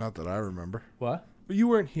 Not that I remember. What? But you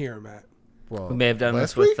weren't here, Matt. Well, We may have done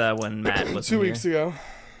last this with week? when Matt was 2 weeks ago.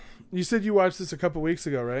 You said you watched this a couple weeks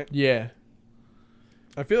ago, right? Yeah.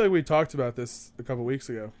 I feel like we talked about this a couple weeks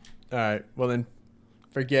ago. All right. Well then,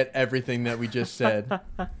 forget everything that we just said.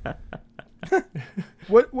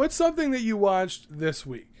 What's something that you watched this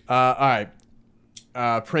week? All right.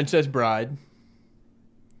 Princess Bride.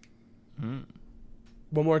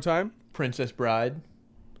 One more time. Princess Bride.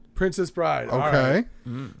 Princess Bride. All Okay.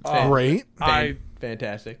 right. Fan- Great.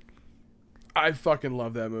 Fantastic. I fucking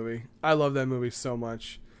love that movie. I love that movie so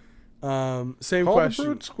much. Same Call question. the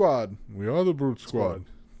Brute Squad. We are the Brute Squad.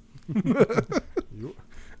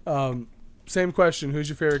 Same question. Who's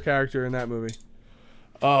your favorite character in that movie?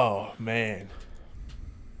 Oh man.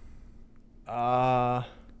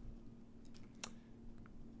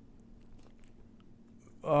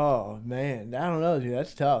 Oh man, I don't know, dude.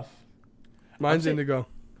 That's tough. Mine's say- Indigo.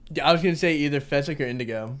 I was gonna say either Fezzik or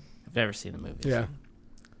Indigo. I've never seen the movie. Yeah.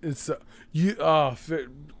 It's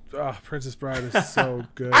Princess Bride is so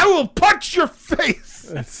good. I will punch your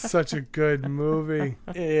face. It's such a good movie.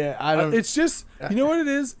 Yeah, I don't. It's just, you know what it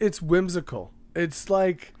is? It's whimsical. It's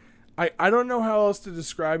like, I don't know how else to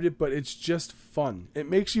describe it, but it's just fun. It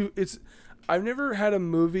makes you, I've never had a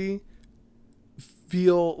movie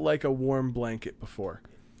feel like a warm blanket before.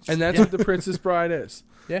 And that's what The Princess Bride is.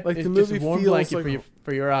 yeah, like it's the just movie a warm feels blanket like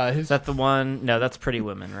for your eyes. Is that the one? No, that's Pretty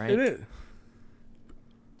Women, right? It is.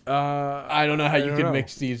 I don't know how you don't could know.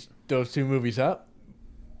 mix those two movies up.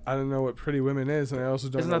 I don't know what Pretty Women is, and I also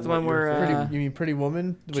don't Isn't know that the what one you're where, thinking. You mean Pretty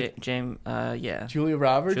Woman with James, yeah. Julia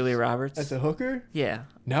Roberts? Julia Roberts. That's a hooker? Yeah.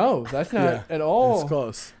 No, that's not Yeah, at all. It's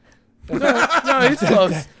close. No, he's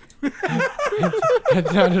close.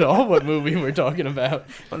 That's not at all what movie we're talking about.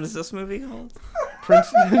 What is this movie called?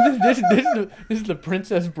 This is the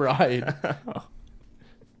Princess Bride.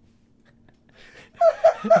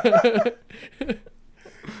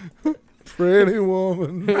 Pretty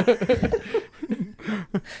woman.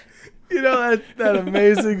 You know that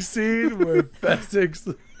amazing scene where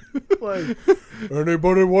Fessix like,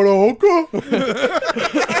 anybody want a hooker?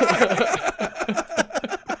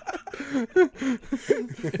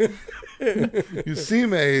 You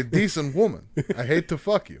seem a decent woman. I hate to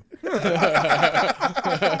fuck you.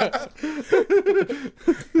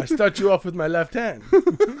 I start you off with my left hand.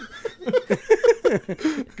 Because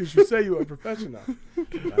you say you are a professional. I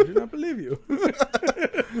do not believe you.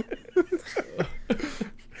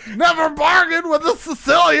 Never bargain with a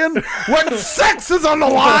Sicilian when sex is on the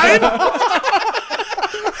line.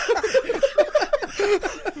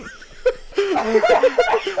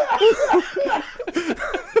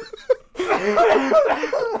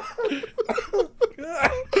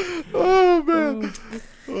 Oh man.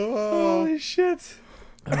 Holy shit.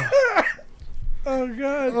 Oh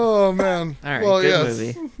god. Oh man. All right, well, good yes.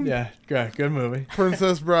 movie. Yeah, good movie.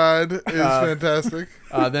 Princess Bride is fantastic.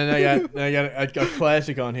 Then I got a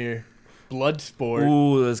classic on here, Bloodsport.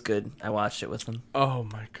 Ooh, it was good. I watched it with them. Oh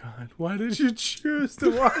my god. Why did you choose to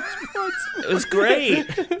watch Bloodsport? It was great.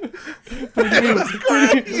 What do you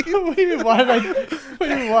mean? Why? What do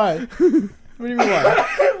you mean why? What do you mean why?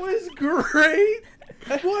 It was great.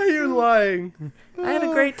 Why are you lying? I had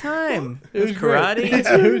a great time. It was karate.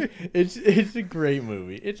 great. It's a great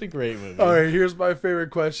movie. It's a great movie. All right, here's my favorite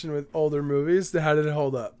question with older movies. How did it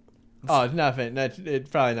hold up? Oh, it's not fan. It's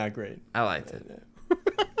probably not great. I liked it.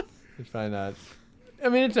 It's probably not. I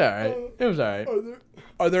mean, it's all right. It was all right.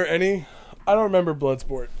 Are there any? I don't remember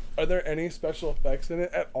Bloodsport. Are there any special effects in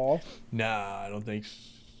it at all? Nah, I don't think.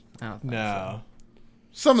 I don't think No.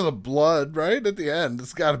 Some of the blood, right at the end,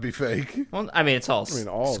 it's got to be fake. Well, I mean, it's all,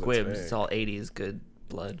 all of it's squibs. fake. It's all 80s good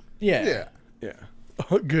blood. Yeah. Yeah.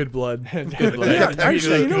 Yeah. Good blood. Good blood. Yeah,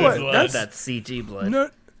 actually, you know what? Blood. That's CG blood. No,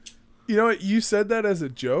 you know what? You said that as a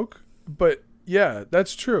joke, but yeah,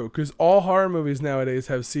 that's true. Because all horror movies nowadays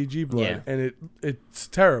have CG blood, Yeah. and it's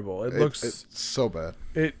terrible. It looks It's so bad.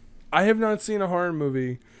 it. I have not seen a horror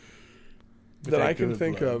movie With that that I can good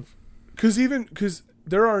think blood. of. Because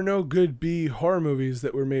there are no good B horror movies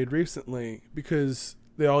that were made recently because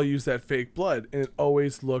they all use that fake blood, and it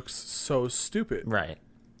always looks so stupid. Right.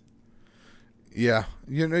 Yeah.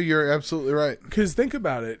 You know, you're absolutely right. Because think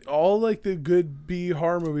about it, all like the good B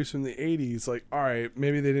horror movies from the 80s, like, all right,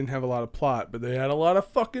 maybe they didn't have a lot of plot, but they had a lot of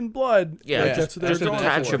fucking blood. Yeah, Like, that's what they're just going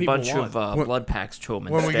attach for. a People bunch of want. blood packs to them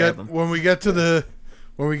and When we stab get them. when we get to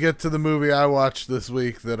the movie I watched this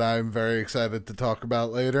week that I'm very excited to talk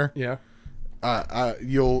about later, Yeah.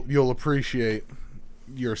 you'll appreciate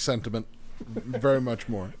your sentiment very much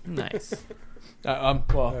more. Nice. I'm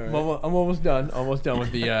almost done. Almost done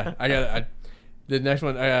with the. The next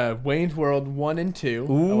one. Wayne's World 1 and 2.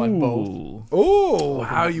 I want both. Ooh. Oh,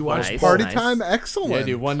 wow, you watched Nice. Party Nice. time, excellent. Yeah,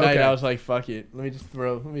 dude. One night Okay. I was like, "Fuck it. Let me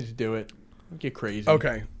just do it. Get crazy."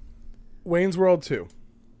 Okay. Wayne's World 2.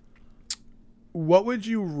 What would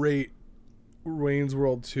you rate Wayne's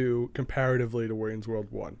World 2 comparatively to Wayne's World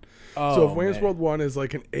 1? Oh, So if Wayne's man. World 1 is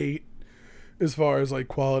like an 8 as far as like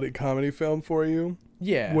quality comedy film for you,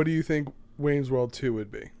 Yeah. what do you think Wayne's World 2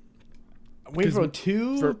 would be? Wayne's 'cause World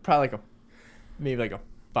 2? Probably maybe like a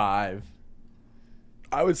 5.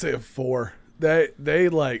 I would say a 4.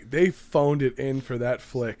 They phoned it in for that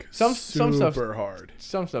flick. Some super stuff's- hard.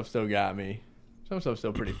 Some stuff still got me. Some stuff's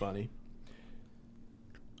still pretty funny.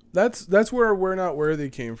 That's where We're Not Worthy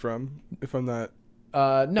came from. If I'm not,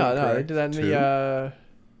 No, they Incorrect. did that in 2?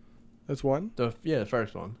 That's one. the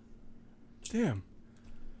first one. Damn.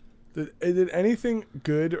 Did anything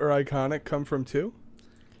good or iconic come from 2?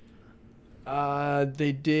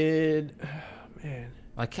 They did. Man.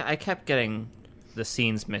 I kept getting the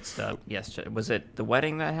scenes mixed up yesterday. Was it the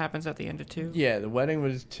wedding that happens at the end of 2? Yeah, the wedding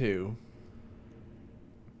was 2.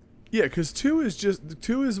 Yeah, because 2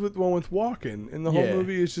 is with one with Walken, and the whole Yeah.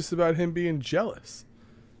 movie is just about him being jealous.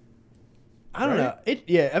 I don't Right?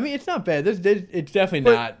 know. I mean, it's not bad. It's definitely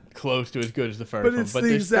But- not close to as good as the first But one. it's But the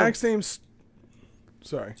there's exact still- same.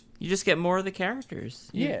 Sorry. You just get more of the characters.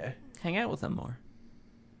 You Yeah. hang out with them more.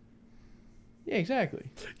 Yeah, exactly.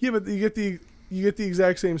 Yeah, but you get the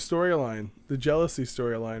exact same storyline, the jealousy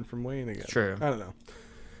storyline from Wayne again. True. I don't know.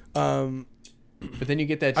 But then you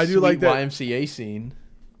get that I do sweet like that- YMCA scene.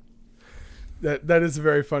 That is a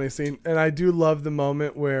very funny scene, and I do love the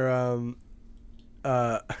moment where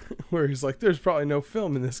where he's like, "There's probably no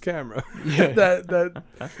film in this camera." Yeah.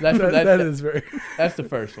 that is very. That's the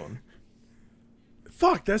first one.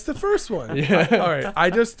 Fuck, that's the first one. Yeah. All right, I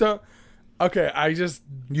just don't. Okay,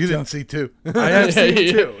 You didn't see 2. I have seen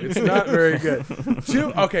 2. It's not very good.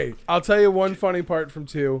 2. Okay, I'll tell you one funny part from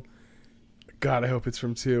 2. God, I hope it's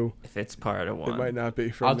from 2. If it's part of 1. It might not be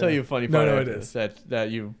from. I'll tell there. you a funny No, part. no, after it this, is. that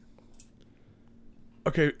you.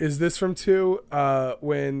 Okay, is this from 2?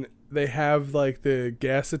 When they have like the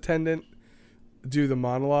gas attendant do the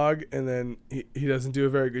monologue, and then he doesn't do a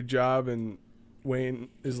very good job, and Wayne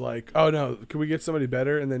is like, "Oh no, can we get somebody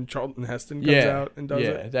better?" And then Charlton Heston comes out and does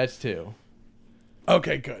it. That's 2.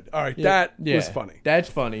 Okay, good. All right, Yeah, that was funny. That's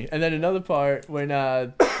funny. And then another part when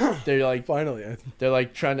they're like Finally,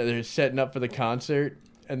 they're setting up for the concert,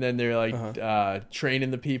 and then they're like Uh-huh.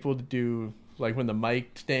 training the people to do like when the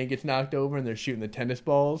mic stand gets knocked over and they're shooting the tennis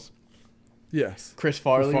balls. yes. Chris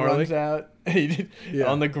Farley Farley? runs out Yeah.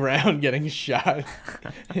 on the ground getting shot,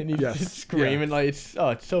 and he's Yes, just screaming like it's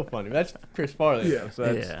so funny. That's Chris Farley. Yeah.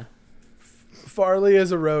 So that's, Yeah. Farley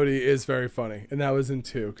as a roadie is very funny, and that was in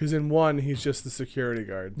 2. Because in 1, he's just the security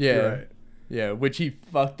guard. Yeah. You're right. Yeah, which he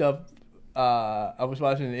fucked up. I was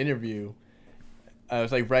watching an interview. I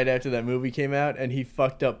was like right after that movie came out, and he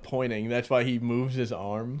fucked up pointing. That's why he moves his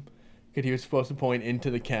arm, because he was supposed to point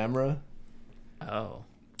into the camera. Oh.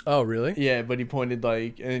 Oh, really? Yeah, but he pointed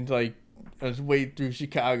like I was way through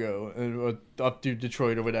Chicago or up through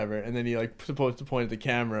Detroit or whatever, and then he like supposed to point at the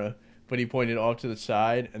camera, but he pointed off to the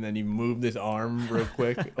side, and then he moved his arm real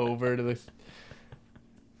quick over to the.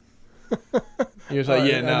 He was like, Oh,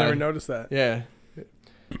 "Yeah, I no, never noticed that. yeah."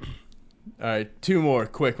 All right, 2 more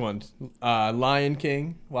quick ones. Lion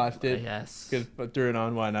King, watched it. Yes. But threw it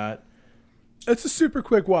on. Why not? It's a super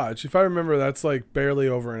quick watch. If I remember, that's like barely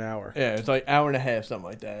over an hour. Yeah, it's like hour and a half, something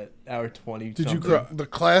like that. Hour 20. Did you something. cry? The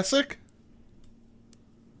classic?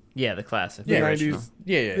 Yeah, the classic. The Yeah, 90s.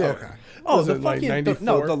 Yeah, yeah. Yeah. Okay. Oh, Was the it, like, fucking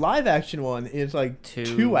 94? the live action one is like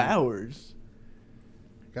 2 Two. hours.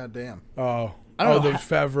 Goddamn. Oh, I don't know the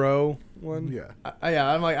how- Favreau one. Yeah.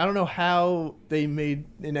 I'm like, I don't know how they made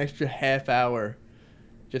an extra half hour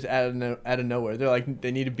just out of nowhere. They're like,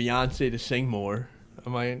 they needed Beyonce to sing more.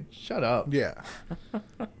 I'm like, shut up. Yeah.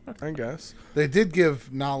 I guess. They did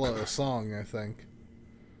give Nala a song, I think,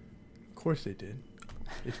 Of course they did.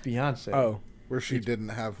 It's Beyonce. Oh, where she didn't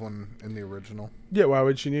have one in the original. yeah. Why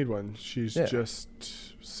would she need one? She's Yeah. just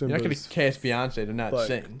You're not going Simba's to cast Beyonce to not like-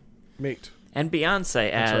 sing. mate. And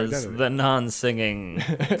Beyonce That's her as identity. the non-singing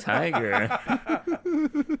tiger.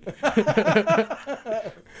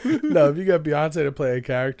 No, if you got Beyonce to play a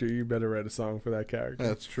character, you better write a song for that character.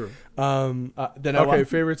 That's true. Then I Okay, watched,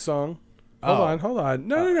 favorite song. Oh. Hold on.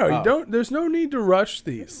 No. Oh. You don't. There's no need to rush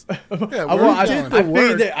these. Yeah, I, where well, are I, you did going? I,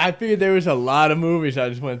 figured that, I figured there was a lot of movies I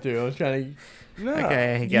just went through. I was trying to No,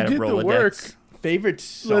 Okay, he you got a did the Rolodex. work. favorite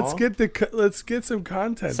song. Let's get some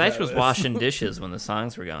content. Seich out was of this. washing dishes when the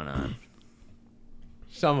songs were going on.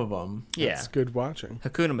 Some of them. Yeah. It's good watching.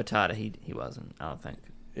 Hakuna Matata, he wasn't, I don't think.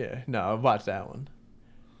 Yeah, no, I watched that one.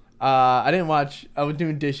 I didn't watch. I was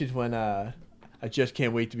doing dishes when I Just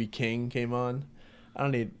Can't Wait to Be King came on. I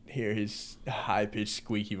don't need to hear his high pitched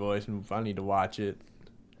squeaky voice, and I need to watch it.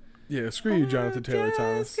 Yeah, screw you, Jonathan Taylor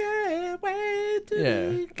Thomas. Yeah, like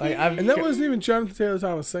And that wasn't even Jonathan Taylor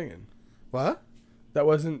Thomas singing. What? That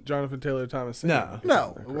wasn't Jonathan Taylor Thomas singing. No.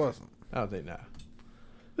 No, it wasn't. I don't think no.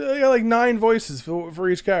 They got like 9 voices for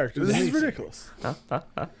each character. This is Amazing. ridiculous. I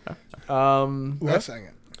sang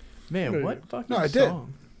it. Man, No, what fucking No, I did.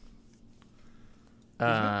 song?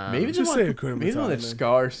 Um, Maybe the just one. say Hakuna Maybe the one that Matata, man.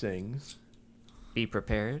 Scar sings. Be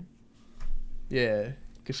prepared. Yeah,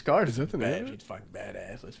 because Scar Is that the name bad. of it? He's fucking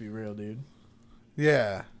badass. Let's be real, dude.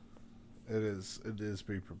 Yeah. It is. It is.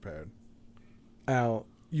 Be prepared. Al,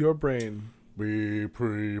 your brain Be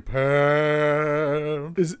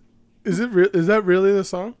prepared. is that really the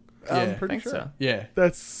song? Yeah, I'm I pretty think sure. so. Yeah.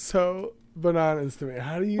 That's so bananas to me.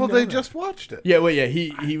 How do you? Well, know they that? just watched it. Yeah. Well, yeah.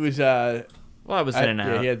 He was. Well, I was in and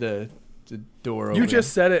Yeah, out. he had the door open. You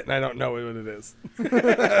just said it, and I don't know what it is.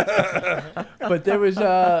 But there was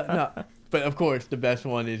no. But of course, the best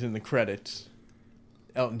one is in the credits.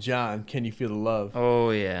 Elton John, "Can You Feel the Love?"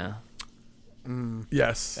 Oh, yeah.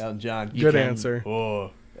 Yes. Elton John. Good can- answer.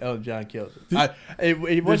 Oh, Elton John kills it. Did-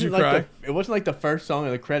 It wasn't you like cry? it wasn't like the first song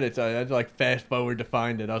in the credits. I had to like fast forward to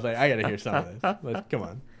find it. I was like, I gotta hear some of this.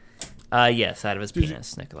 Come on. Yes, out of his Did you-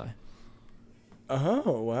 penis, Nikolai.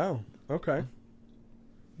 Oh wow. Okay.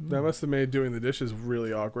 That must have made doing the dishes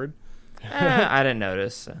really awkward. I didn't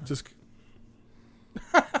notice. Just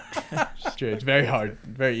It's true. It's very hard.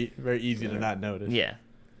 Very easy to not notice. Yeah.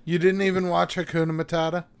 You didn't even watch Hakuna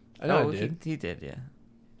Matata? I know Oh, I did. He did, yeah.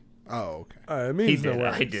 Oh, okay. It He means no did.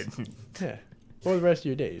 words. I didn't. Yeah. What were the rest of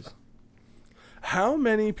your days? How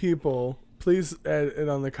many people, please add it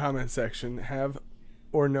on the comment section, have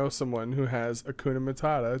or know someone who has Hakuna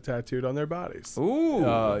Matata tattooed on their bodies? Ooh.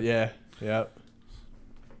 Yeah. Yep.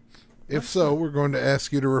 If so, we're going to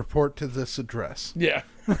ask you to report to this address. Yeah.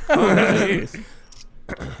 Oh, jeez.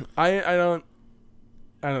 I don't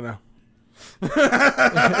know.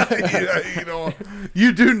 you know,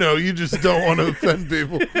 you do know. You just don't want to offend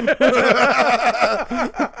people.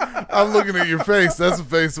 I'm looking at your face. That's the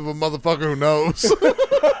face of a motherfucker who knows.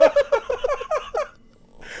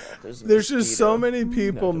 There's just so many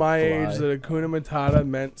people Not my to age fly. that Hakuna Matata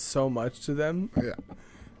meant so much to them, Yeah.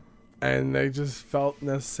 and they just felt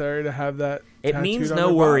necessary to have that. It tattooed means on no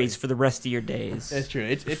their worries body. for the rest of your days. That's true.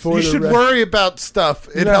 It's For You the should rest- worry about stuff.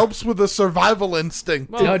 It No. helps with the survival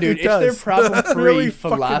instinct. no, dude. it It's their does. problem-free It really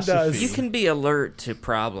fucking philosophy. does. You can be alert to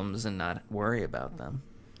problems and not worry about them.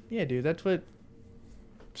 Yeah, dude. That's what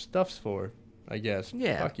stuff's for, I guess.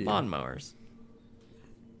 Yeah, Fuck you. lawnmowers.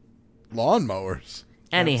 Lawnmowers.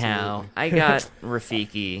 Anyhow, I got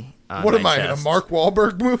Rafiki on What my am I, in a chest. Mark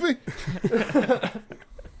Wahlberg movie?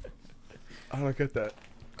 I don't get that.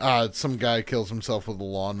 Some guy kills himself with a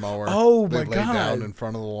lawnmower. Oh, they my lay God. down in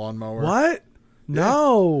front of the lawnmower. What?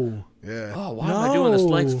 No. Yeah. Oh, why am I doing this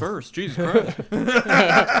legs No. first? Jesus Christ.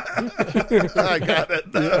 I got it.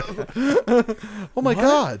 Oh my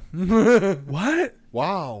God. What?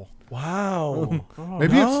 Wow. Wow.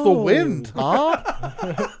 Maybe it's the no. wind, huh?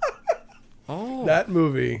 Oh. That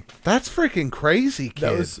movie. That's freaking crazy, kid.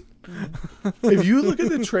 That was. If you look at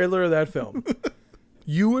the trailer of that film,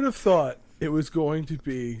 you would have thought it was going to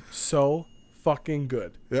be so fucking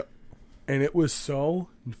good, Yep. and it was so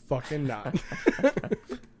fucking not.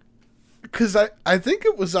 Because I think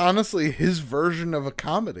it was honestly his version of a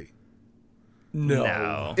comedy.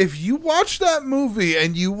 No. If you watch that movie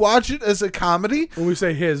and you watch it as a comedy, When we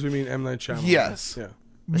say his, we mean M. Night Shyamalan. Yes. Yeah.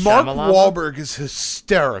 Mark Shyamalan? Wahlberg is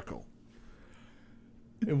hysterical.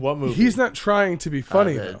 In what movie? He's not trying to be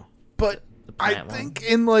funny the- though. But I Plant one. think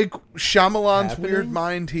in like Shyamalan's Happening? weird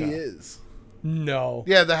mind, he is. No.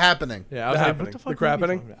 Yeah, The Happening. Yeah, I was The like, Happening. what the The fuck? are you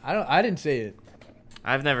Crappening? talking about? I didn't say it.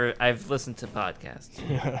 I've listened to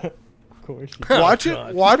podcasts. Of course. Watch it.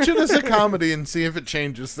 God. Watch it as a comedy and see if it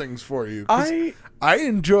changes things for you. 'Cause I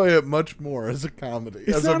enjoy it much more as a comedy.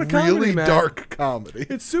 It's as not a a comedy, really man. dark comedy.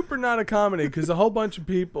 It's super not a comedy because a whole bunch of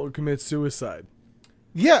people commit suicide.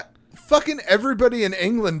 Yeah, fucking everybody in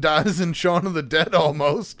England dies in Shaun of the Dead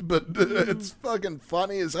almost, but it's fucking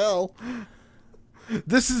funny as hell.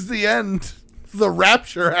 This is the end. The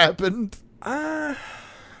rapture happened.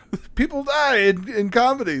 People die in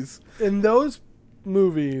comedies. And those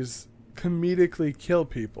movies comedically kill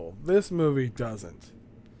people. This movie doesn't.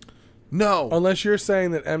 No. Unless you're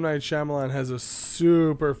saying that M. Night Shyamalan has a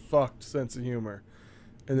super fucked sense of humor.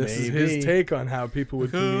 And this is Maybe. his take on how people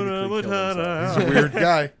would comedically kill themselves. He's a weird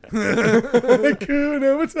guy.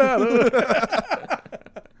 Hakuna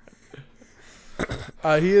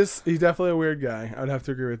Matata. He's definitely a weird guy. I would have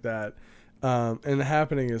to agree with that. And The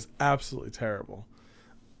Happening is absolutely terrible.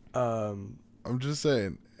 I'm just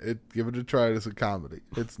saying, give it a try as a comedy.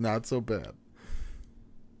 It's not so bad.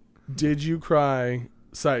 Did you cry,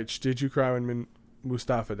 Seich? Did you cry when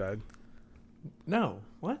Mustafa died? No.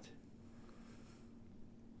 What?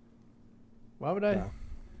 Why would I? No.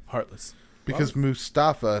 Heartless. Because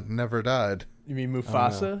Mustafa never died. You mean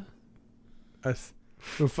Mufasa? God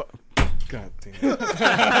damn it.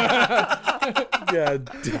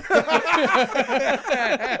 God damn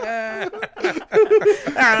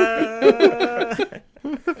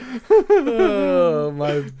Oh,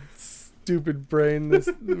 my stupid brain this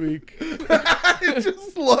week. I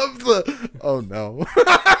just love the. Oh no.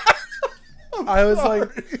 I was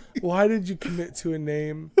like, why did you commit to a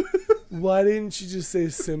name? Why didn't you just say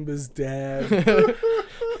Simba's dad?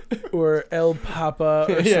 Or El Papa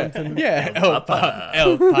or something? Yeah. El Papa.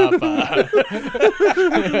 El Papa.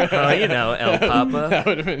 Oh, you know, El Papa. That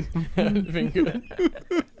would have been good.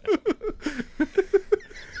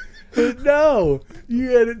 But no, you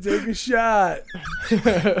had to take a shot.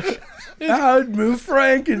 How'd Move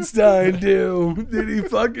Frankenstein do? Did he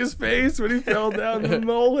fuck his face when he fell down the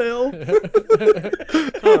molehill?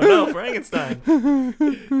 Oh no, Frankenstein.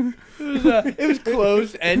 It was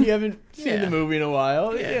close, and you haven't seen Yeah. the movie in a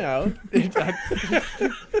while. You know, it's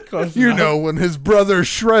close You enough. know, when his brother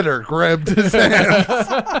Shredder grabbed his hands.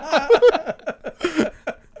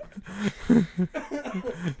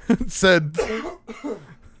 Said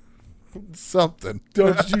something.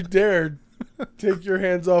 Don't you dare Take your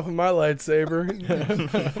hands off of my lightsaber.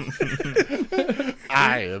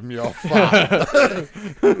 I am your father.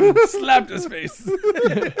 Slapped his face.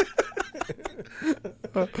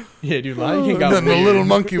 Yeah, dude, Lion King got And then the weird. little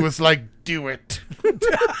monkey was like, "Do it."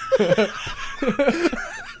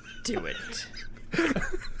 Do it.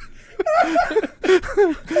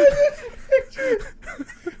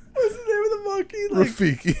 What's the name of the monkey? Like,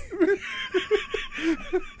 Rafiki.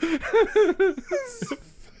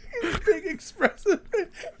 big expressive.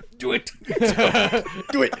 Do it.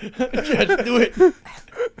 Do it. Just do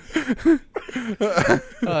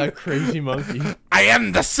it. Crazy monkey. I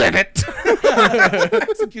am the Senate.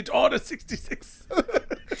 Execute Order 66.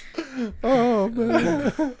 Oh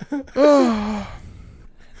man. Oh.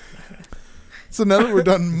 So now that we're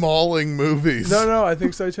done mauling movies. No, I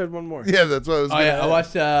think Seich had one more. Yeah, that's what I was Oh gonna yeah, I ask.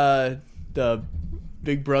 watched the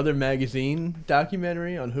Big Brother magazine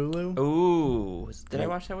documentary on Hulu. Ooh, did I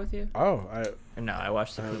watch that with you? Oh, No, I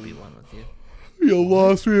watched the movie one with you. You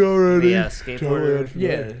lost me already. The skateboarder,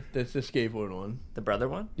 Yeah, that's the skateboard one. the brother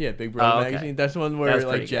one. Yeah, Big Brother Oh, okay. magazine. That's the one That where was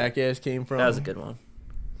like pretty good. Jackass came from. That was a good one.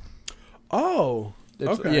 Oh.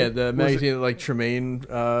 It's- Okay. Yeah, the Was magazine that like Tremaine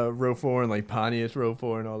wrote for and like Pontius wrote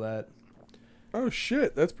for and all that. Oh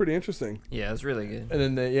shit, that's pretty interesting. Yeah, it was really good.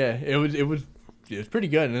 And then it was pretty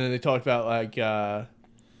good. And then they talked about like I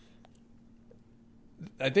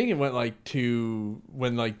think it went like to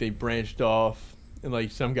when like they branched off and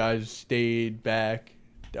like some guys stayed back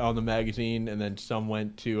on the magazine and then some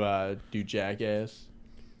went to do Jackass.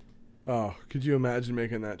 Oh, could you imagine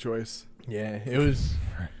making that choice? Yeah, it was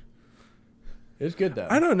good though.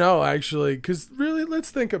 I don't know actually, because really, let's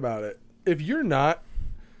think about it. If you're not,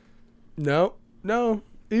 no,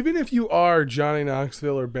 even if you are Johnny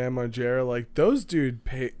Knoxville or Bam Margera, like those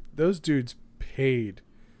dudes paid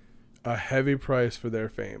a heavy price for their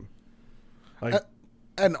fame. Like,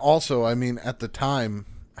 And also, I mean, at the time,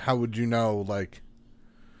 how would you know? Like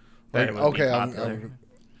That it would be okay, popular.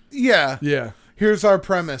 yeah. yeah, Here's our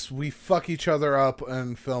premise: we fuck each other up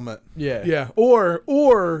and film it. Yeah.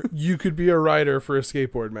 or you could be a writer for a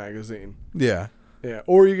skateboard magazine. Yeah. Yeah,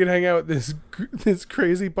 or you could hang out with this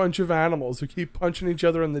crazy bunch of animals who keep punching each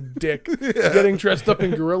other in the dick, getting dressed up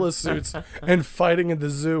in gorilla suits, and fighting in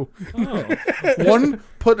the zoo. Oh, One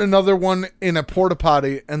put another one in a porta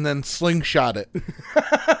potty and then slingshot it.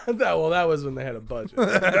 that was when they had a budget.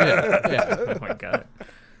 yeah. oh my god.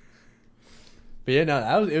 But yeah,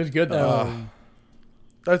 no, it was good though.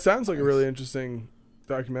 That sounds like a really interesting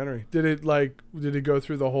documentary. Did it go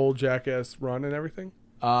through the whole Jackass run and everything?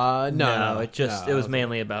 No, It was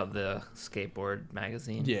mainly about the skateboard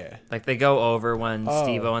magazine. Yeah. Like they go over when Oh.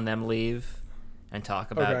 Steve-O and them leave and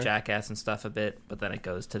talk about Okay. Jackass and stuff a bit, but then it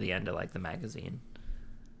goes to the end of like the magazine.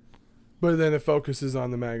 But then it focuses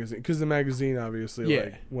on the magazine because the magazine obviously Yeah.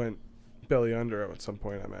 like went belly under at some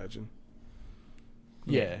point, I imagine.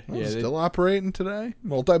 Yeah. Well, Yeah. still operating today.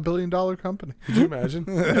 Multi-billion-dollar company. Could you imagine?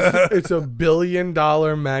 It's $1 billion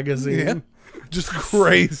magazine. Yeah. Just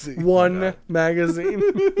crazy. One magazine.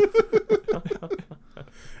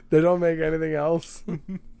 They don't make anything else,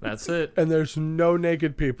 That's it. and there's no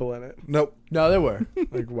naked people in it. Nope. No, there were.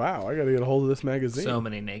 Like, wow, I got to get a hold of this magazine. So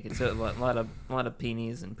many naked. So a lot of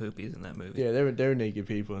peenies and poopies in that movie. Yeah, there were naked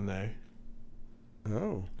people in there.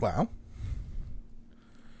 Oh, Wow.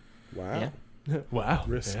 wow. Yeah. Wow.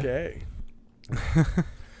 Risque.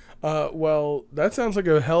 Well, that sounds like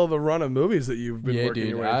a hell of a run of movies that you've been Yeah, working dude.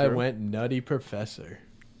 your way I through. went Nutty Professor.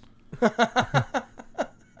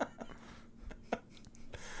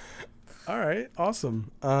 All right,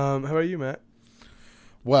 awesome. How about you, Matt?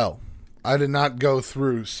 Well, I did not go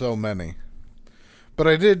through so many, but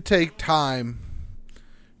I did take time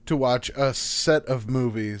to watch a set of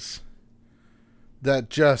movies that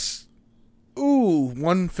just,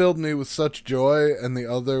 one filled me with such joy and the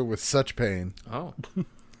other with such pain. Oh.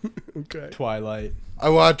 Okay. Twilight. I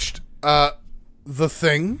watched The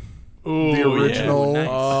Thing, Ooh, the original Nice.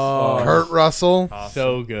 Oh, Kurt Russell.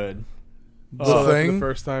 so good. The Saw that for Thing. the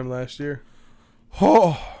first time last year.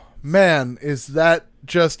 Oh, man, is that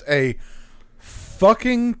just a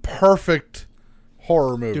fucking perfect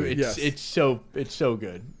horror movie. Dude, Yes. it's so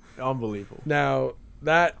good. Unbelievable. Now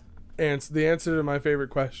the answer to my favorite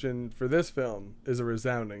question for this film is a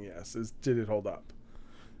resounding yes. Did it hold up?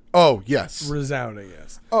 Oh, yes. Resounding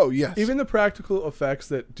yes. Oh, yes. Even the practical effects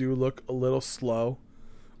that do look a little slow,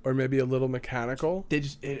 or maybe a little mechanical, It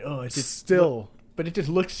just still but it just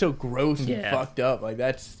looks so gross and Yeah. fucked up. Like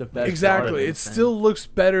that's the best. part of exactly. it. It still looks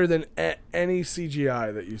better than any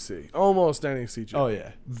CGI that you see. Almost any CGI. Oh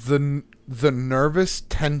yeah. the nervous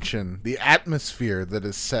tension, the atmosphere that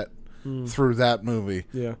is set through that movie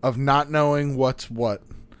Yeah. of not knowing what's what.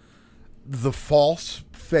 the false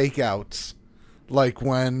fake outs, like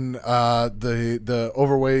when the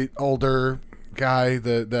overweight older guy,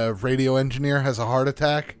 the radio engineer, has a heart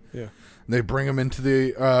attack. Yeah. They bring him into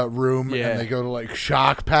the room Yeah. and they go to like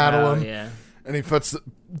shock paddle Oh, him, yeah. and he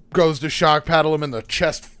goes to shock paddle him, and the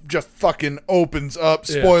chest just fucking opens up.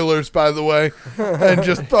 Spoilers, by the way, and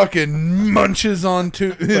just fucking munches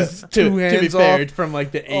onto his two hands to be fair, off. it's from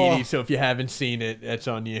like the 80s, so if you haven't seen it, that's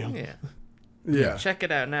on you. Yeah. Yeah. Check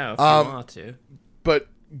it out now if you want to. But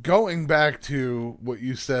going back to what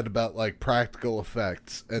you said about like practical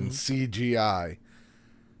effects and CGI,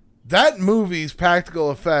 that movie's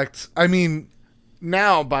practical effects, I mean,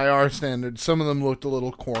 now by our standards, some of them looked a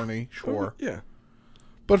little corny, sure. Yeah.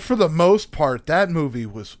 But for the most part, that movie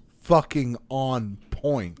was fucking on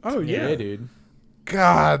point. Oh, Yeah, yeah. dude.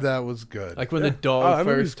 God, that was good. Like when the Oh, dog that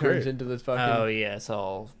movie's first turns great. into this fucking. Oh, yeah. It's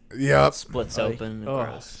all Yep. splits like, open and oh,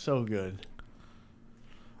 gross. so good.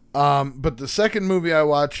 But the second movie I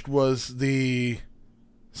watched was the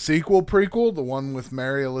sequel prequel, the one with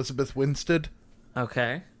Mary Elizabeth Winstead.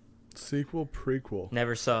 Okay. Sequel, prequel.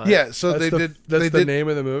 Never saw it. Yeah, so That's They the did. name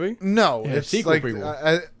of the movie? No, Yeah, it's sequel like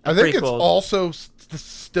prequel. I think it's Prequel. also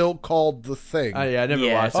still called The Thing, Yeah, I never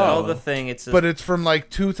Yeah, watched it's that all one. the thing. It's a, but it's from like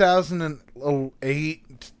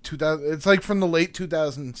 2008, 2000. It's like from the late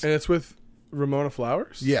 2000s. And it's with Ramona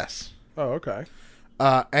Flowers? Yes, Oh, okay.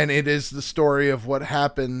 and it is the story of what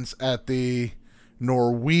happens at the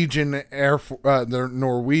Norwegian the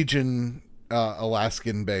Norwegian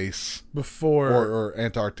Alaskan base Before, or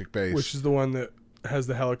Antarctic base, which is the one that has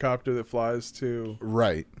the helicopter that flies to...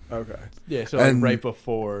 right. Okay. Yeah, so And- right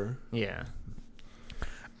before. yeah.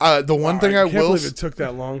 The one thing I can't will believe it took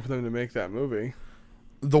that long for them to make that movie.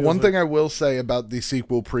 The one like- thing I will say about the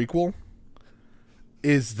sequel prequel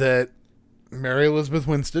is that Mary Elizabeth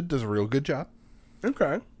Winstead does a real good job.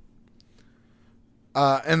 Okay.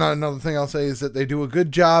 And another thing I'll say is that they do a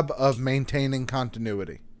good job of maintaining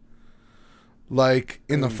continuity. Like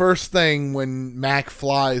in the first thing, when Mac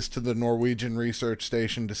flies to the Norwegian research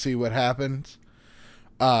station to see what happens,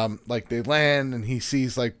 like they land and he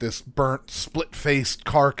sees like this burnt, split-faced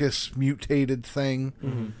carcass, mutated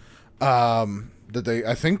thing, that they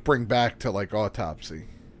I think bring back to like autopsy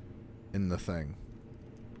in the thing.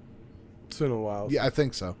 It's been a while. Yeah, I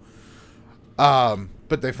think so.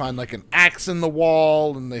 But they find like an axe in the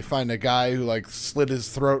wall, and they find a guy who like slit his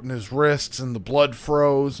throat and his wrists, and the blood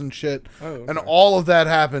froze and shit. Oh, okay. And all of that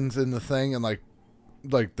happens in the thing, and like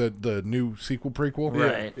the new sequel prequel.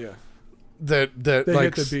 Right. Yeah. That They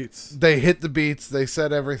like hit the beats. They hit the beats. They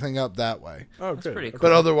set everything up that way. Oh, That's good. pretty Okay. cool.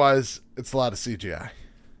 But otherwise, it's a lot of CGI.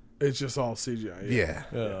 It's just all CGI. Yeah,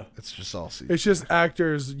 Yeah. it's just all CGI. It's just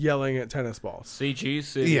actors yelling at tennis balls.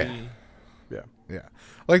 CGC. Yeah. Yeah. Yeah.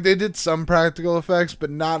 Like they did some practical effects, but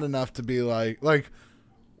not enough to be like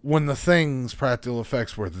when the Thing's practical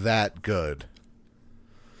effects were that good.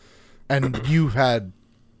 And you've had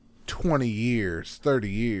 20 years, 30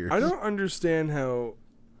 years. I don't understand how.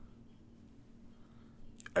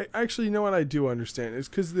 I actually, you know what I do understand? It's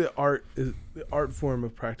because the art form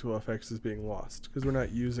of practical effects is being lost because we're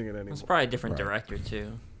not using it anymore. It's probably a different Right. director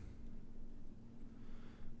too.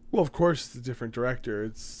 Well, of course, it's a different director.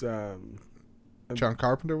 It's John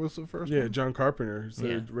Carpenter was the first one? John Carpenter is the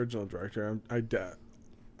Yeah. original director.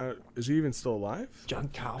 Is he even still alive? John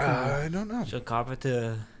Carpenter. I don't know. So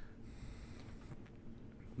Carpenter.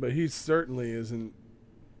 But he certainly isn't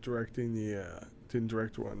directing didn't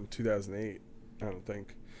direct one in 2008. I don't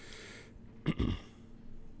think.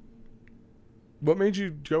 What made you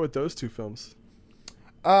go with those two films?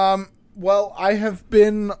 Well, I have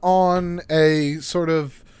been on a sort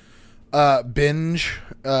of binge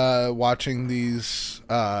watching these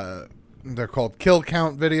they're called kill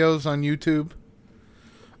count videos on YouTube.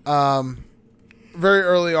 Very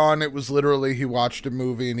early on it was literally he watched a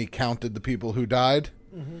movie and he counted the people who died.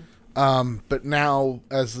 But now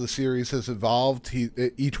as the series has evolved,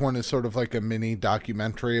 each one is sort of like a mini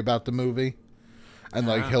documentary about the movie. And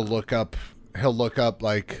like he'll look up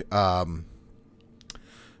like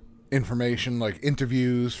information, like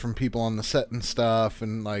interviews from people on the set and stuff,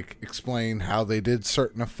 and like explain how they did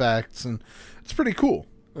certain effects, and it's pretty cool.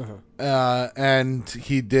 And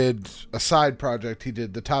he did a side project. He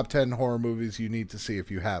did the top 10 horror movies you need to see if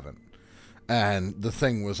you haven't, and The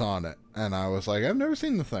Thing was on it, and I was like, I've never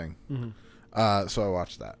seen The Thing. So I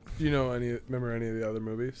watched that. Do you remember any of the other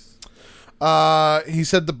movies? He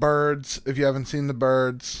said The Birds. If you haven't seen The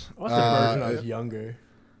Birds, I watched the Birds when I was younger.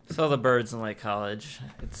 Saw the birds in like college.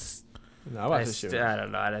 It's. No, I watched the show. I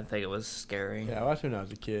don't know. I didn't think it was scary. Yeah, I watched it when I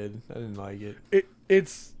was a kid. I didn't like it.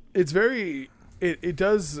 It's very it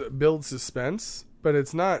does build suspense, but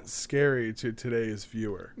it's not scary to today's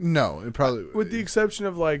viewer. No, it probably With the exception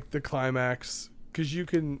of like the climax, because you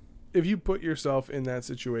can, if you put yourself in that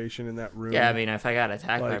situation in that room. Yeah, I mean, if I got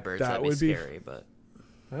attacked by Like, birds, that that'd be would be- scary. But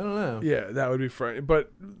I don't know. Yeah, that would be funny.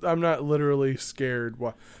 But I'm not literally scared.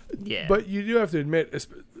 yeah, But you do have to admit,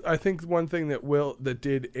 I think one thing that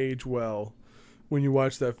did age well when you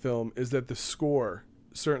watch that film is that the score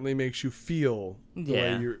certainly makes you feel the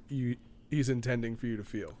Yeah. way he's intending for you to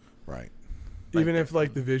feel. right. Even if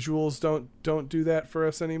like the visuals don't do that for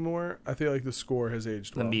us anymore, I feel like the score has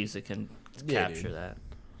aged the well. music can Yeah, capture dude. that.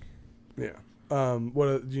 Yeah.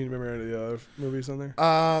 Do you remember any of the other movies on there?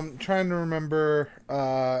 Trying to remember.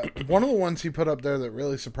 One of the ones he put up there that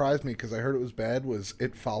really surprised me because I heard it was bad was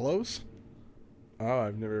It Follows. Oh,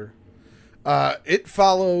 I've never. It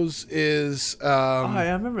Follows is Oh, yeah,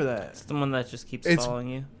 I remember that. It's the one that just keeps It's- following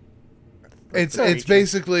you. it's creature.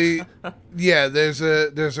 basically yeah. There's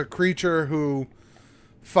a creature who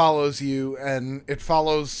follows you, and it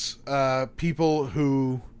follows people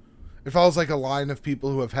who. It follows like a line of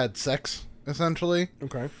people who have had sex, essentially.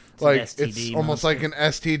 Okay. It's Like an STD it's almost monster. like an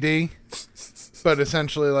STD, but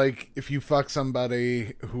essentially like if you fuck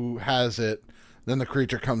somebody who has it, then the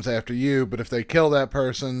creature comes after you. But if they kill that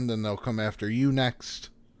person, then they'll come after you next,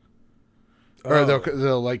 or Oh.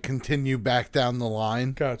 they'll like continue back down the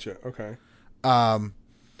line. Gotcha. Okay.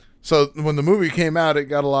 So when the movie came out, it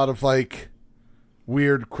got a lot of like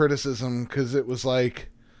weird criticism because it was like,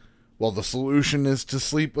 well, the solution is to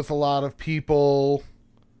sleep with a lot of people.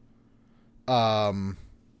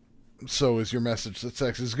 So is your message that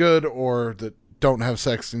sex is good, or that don't have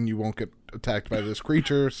sex and you won't get attacked by this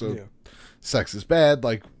creature? So Yeah. sex is bad.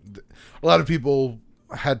 Like a lot of people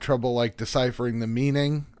had trouble like deciphering the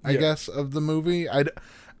meaning, I Yeah. guess, of the movie.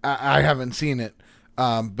 I haven't seen it,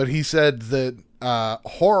 but he said that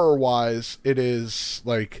horror wise, it is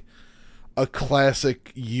like a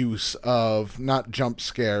classic use of not jump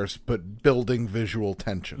scares but building visual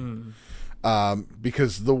tension.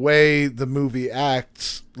 Because the way the movie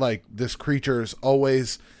acts, like this creature is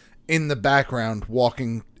always in the background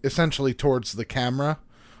walking essentially towards the camera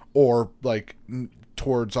or like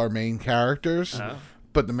towards our main characters,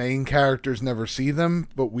 but the main characters never see them,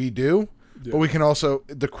 but we do. Yeah. But we can also,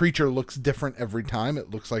 the creature looks different every time. It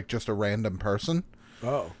looks like just a random person.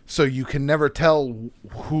 Oh. So you can never tell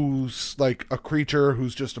who's like a creature,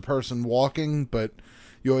 who's just a person walking, but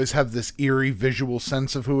you always have this eerie visual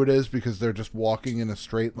sense of who it is because they're just walking in a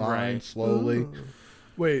straight line Right. slowly.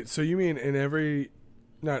 Wait. So you mean in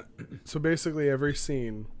so basically every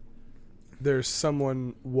scene, there's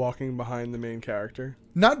someone walking behind the main character?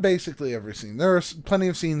 Not basically every scene. There are plenty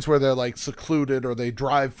of scenes where they're like secluded or they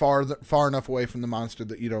drive far enough away from the monster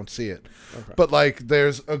that you don't see it. Okay. But like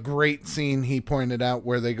there's a great scene he pointed out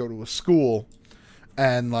where they go to a school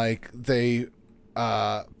and like they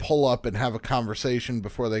pull up and have a conversation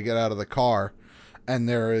before they get out of the car, and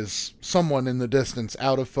there is someone in the distance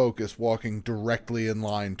out of focus walking directly in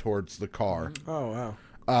line towards the car. Oh wow.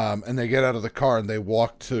 And they get out of the car and they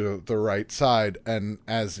walk to the right side, and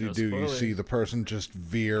as you No do, you spoiler. see the person just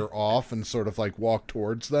veer off and sort of like walk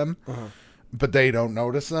towards them, but they don't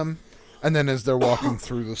notice them. And then as they're walking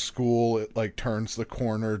through the school, it like turns the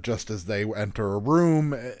corner just as they enter a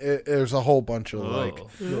room. There's a whole bunch of like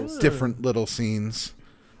different little scenes.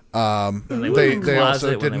 When They went in the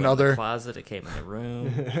also closet, did when they went in another. the closet. It came in the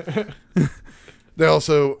room. He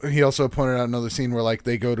also pointed out another scene where like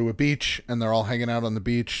they go to a beach and they're all hanging out on the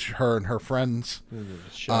beach, her and her friends.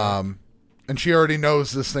 And she already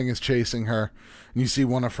knows this thing is chasing her. And you see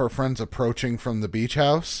one of her friends approaching from the beach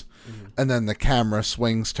house, and then the camera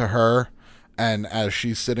swings to her, and as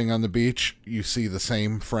she's sitting on the beach, you see the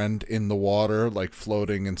same friend in the water, like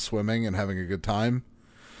floating and swimming and having a good time.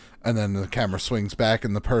 And then the camera swings back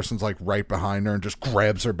and the person's like right behind her and just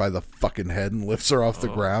grabs her by the fucking head and lifts her off the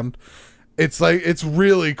ground. It's like, it's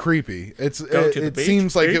really creepy. Go to the It beach,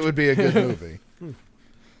 seems like beach. it would be a good movie.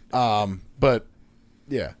 But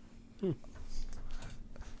yeah.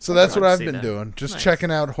 So that's what I'd I've see been that. doing. Just Nice.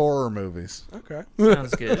 checking out horror movies. Okay.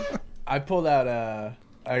 Sounds good. I pulled out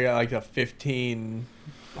I got like a 15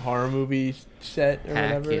 horror movie set or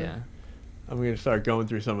Heck whatever. yeah. I'm gonna start going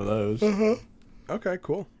through some of those. Okay.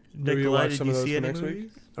 Cool. Maybe Nikolai, watch did some you of those see for any next week.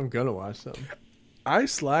 movies? I'm gonna watch some. I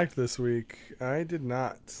slacked this week. I did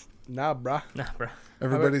not. Nah, brah. Nah, bro.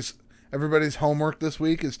 Everybody's homework this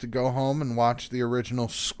week is to go home and watch the original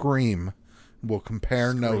Scream. We'll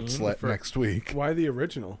compare notes next week. Why the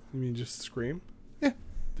original? You mean just Scream? Yeah.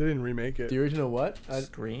 They didn't remake it. The original what?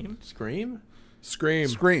 Scream? Scream? Scream.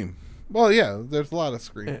 Scream. Well, yeah, there's a lot of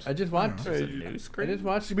Screams. I just watched. It's a new Scream? I just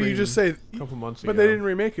watched. But you just say, a couple months ago. but they didn't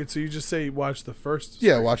remake it, so you just say watch the first.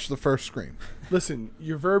 Yeah, Scream. watch the first Scream. Listen,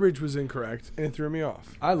 your verbiage was incorrect, and it threw me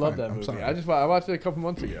off. I love Fine, that I'm movie. sorry. I watched it a couple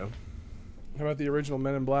months ago. How about the original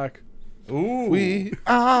Men in Black? Ooh. We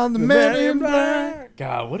are the Men in Black.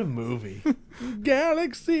 God, what a movie.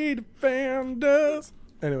 Galaxy Defenders.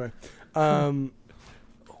 Anyway, I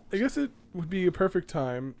guess it would be a perfect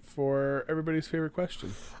time for everybody's favorite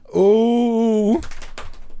question. Ooh.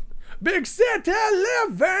 Big City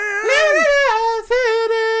Living!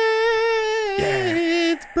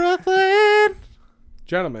 It's Brooklyn.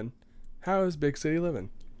 Gentlemen, how is Big City Living?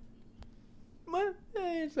 Well,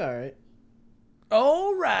 it's all right.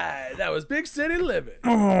 All right, that was Big City Living.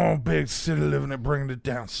 Oh, Big City Living and bringing it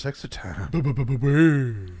down. Sexy time.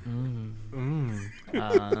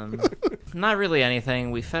 Not really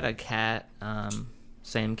anything. We fed a cat,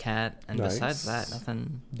 same cat, and Nice. besides that,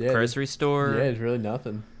 nothing. Yeah, Grocery store. Yeah, it's really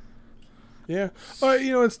nothing. Yeah. Well,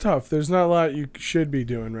 you know, it's tough. There's not a lot you should be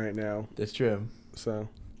doing right now. That's true. So,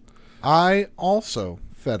 I also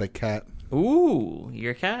fed a cat. Ooh,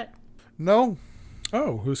 your cat? No,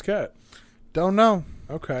 oh, whose cat? don't know.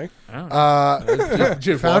 Okay. I don't know.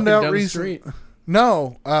 Just Found walking out down the recently. street.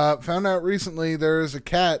 No, found out recently there is a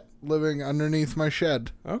cat living underneath my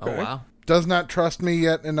shed. Okay. Oh, wow. Does not trust me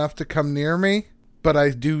yet enough to come near me, but I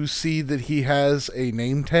do see that he has a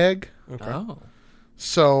name tag. Okay. Oh.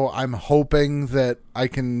 So I'm hoping that I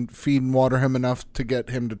can feed and water him enough to get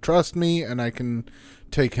him to trust me, and I can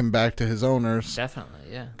take him back to his owners.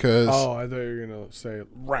 Definitely, yeah. Because Oh, I thought you were gonna say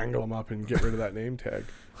wrangle him up and get rid of that name tag.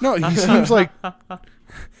 no, he seems like he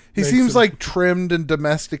Makes seems him- like trimmed and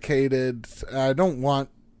domesticated. I don't want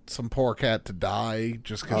some poor cat to die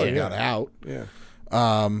just because Oh, he yeah. got out. Yeah.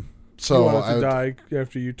 So you want it I to would, die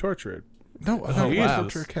after you torture it. no, I Oh, don't wow.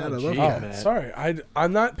 torture a cat. Oh, I love gee. Oh, cats. Matt. sorry.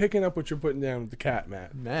 I'm not picking up what you're putting down with the cat,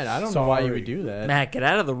 Matt. Man, I don't know why you Sorry. would do that. Matt, get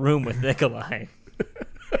out of the room with Nikolai.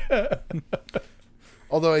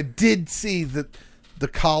 Although I did see that the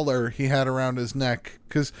collar he had around his neck,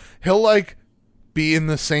 because he'll like be in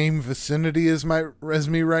the same vicinity as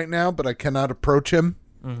me right now, but I cannot approach him,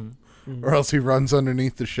 or else he runs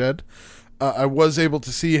underneath the shed. I was able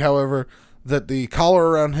to see, however, that the collar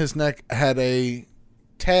around his neck had a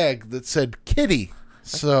tag that said "Kitty."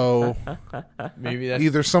 So Maybe that's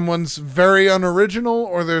either someone's very unoriginal,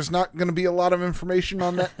 or there's not going to be a lot of information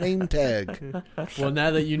on that name tag. well. Now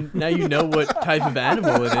you know what type of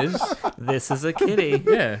animal it is. This is a kitty.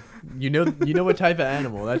 Yeah, you know what type of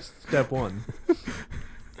animal. That's step one.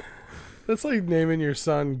 That's like naming your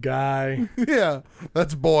son Guy. Yeah,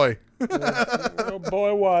 that's boy. Oh,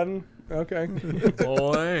 boy one. Okay.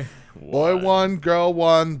 Boy. Boy 1, girl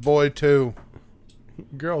 1, boy 2.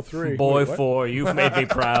 Girl 3. Boy Wait, what? 4, you've made me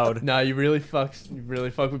proud. Nah, you really fuck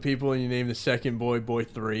with people, and you name the second boy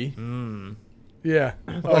 3. Yeah.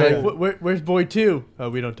 Oh, Like, yeah. where's boy 2? Oh,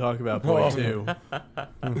 we don't talk about boy Oh.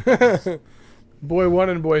 2. Boy 1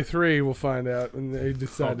 and boy 3 will find out when they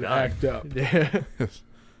decide to God. act up. Yeah.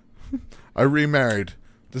 I remarried.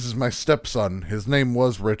 This is my stepson. His name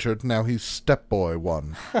was Richard. Now he's stepboy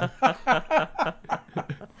 1.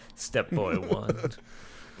 Step boy 1.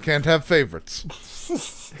 Can't have favorites.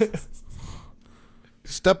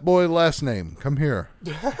 Stepboy last name. Come here.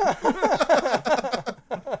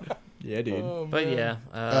 Yeah, dude. But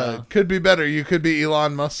yeah. Could be better. You could be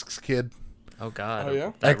Elon Musk's kid. Oh, God. Oh,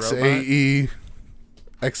 yeah? That robot?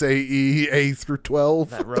 XAE A through 12.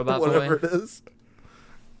 That robot whatever boy? it is.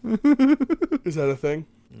 Is that a thing?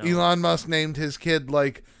 No. Elon Musk named his kid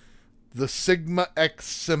like the Sigma X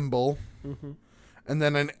symbol, and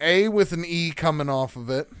then an A with an E coming off of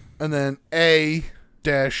it, and then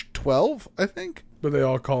A-12, I think. But they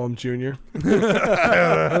all call him Junior.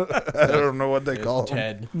 I don't know what they call him.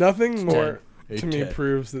 Ted. Nothing more Hey, to me Ted.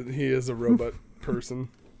 proves that he is a robot person.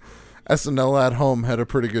 SNL at Home had a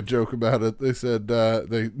pretty good joke about it. They said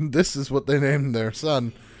this is what they named their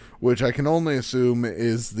son, which I can only assume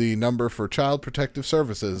is the number for Child Protective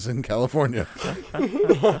Services in California. I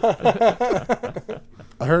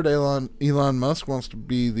heard Elon Musk wants to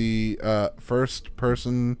be the first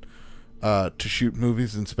person to shoot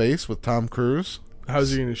movies in space with Tom Cruise,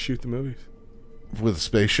 How's he going to shoot the movies? with a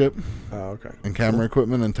spaceship Oh, okay. and camera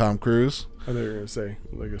equipment and Tom Cruise. I thought you were going to say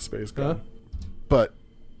like a space gun. But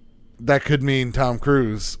that could mean Tom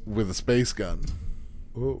Cruise with a space gun.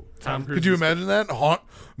 Ooh. Tom Cruise Could you is- imagine that?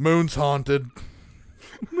 Moon's haunted.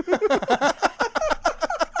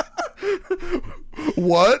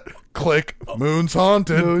 What? Click. Moon's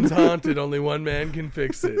haunted. Moon's haunted. Only one man can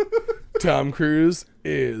fix it. Tom Cruise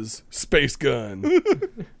is space gun.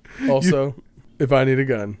 Also, if I need a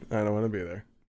gun, I don't want to be there.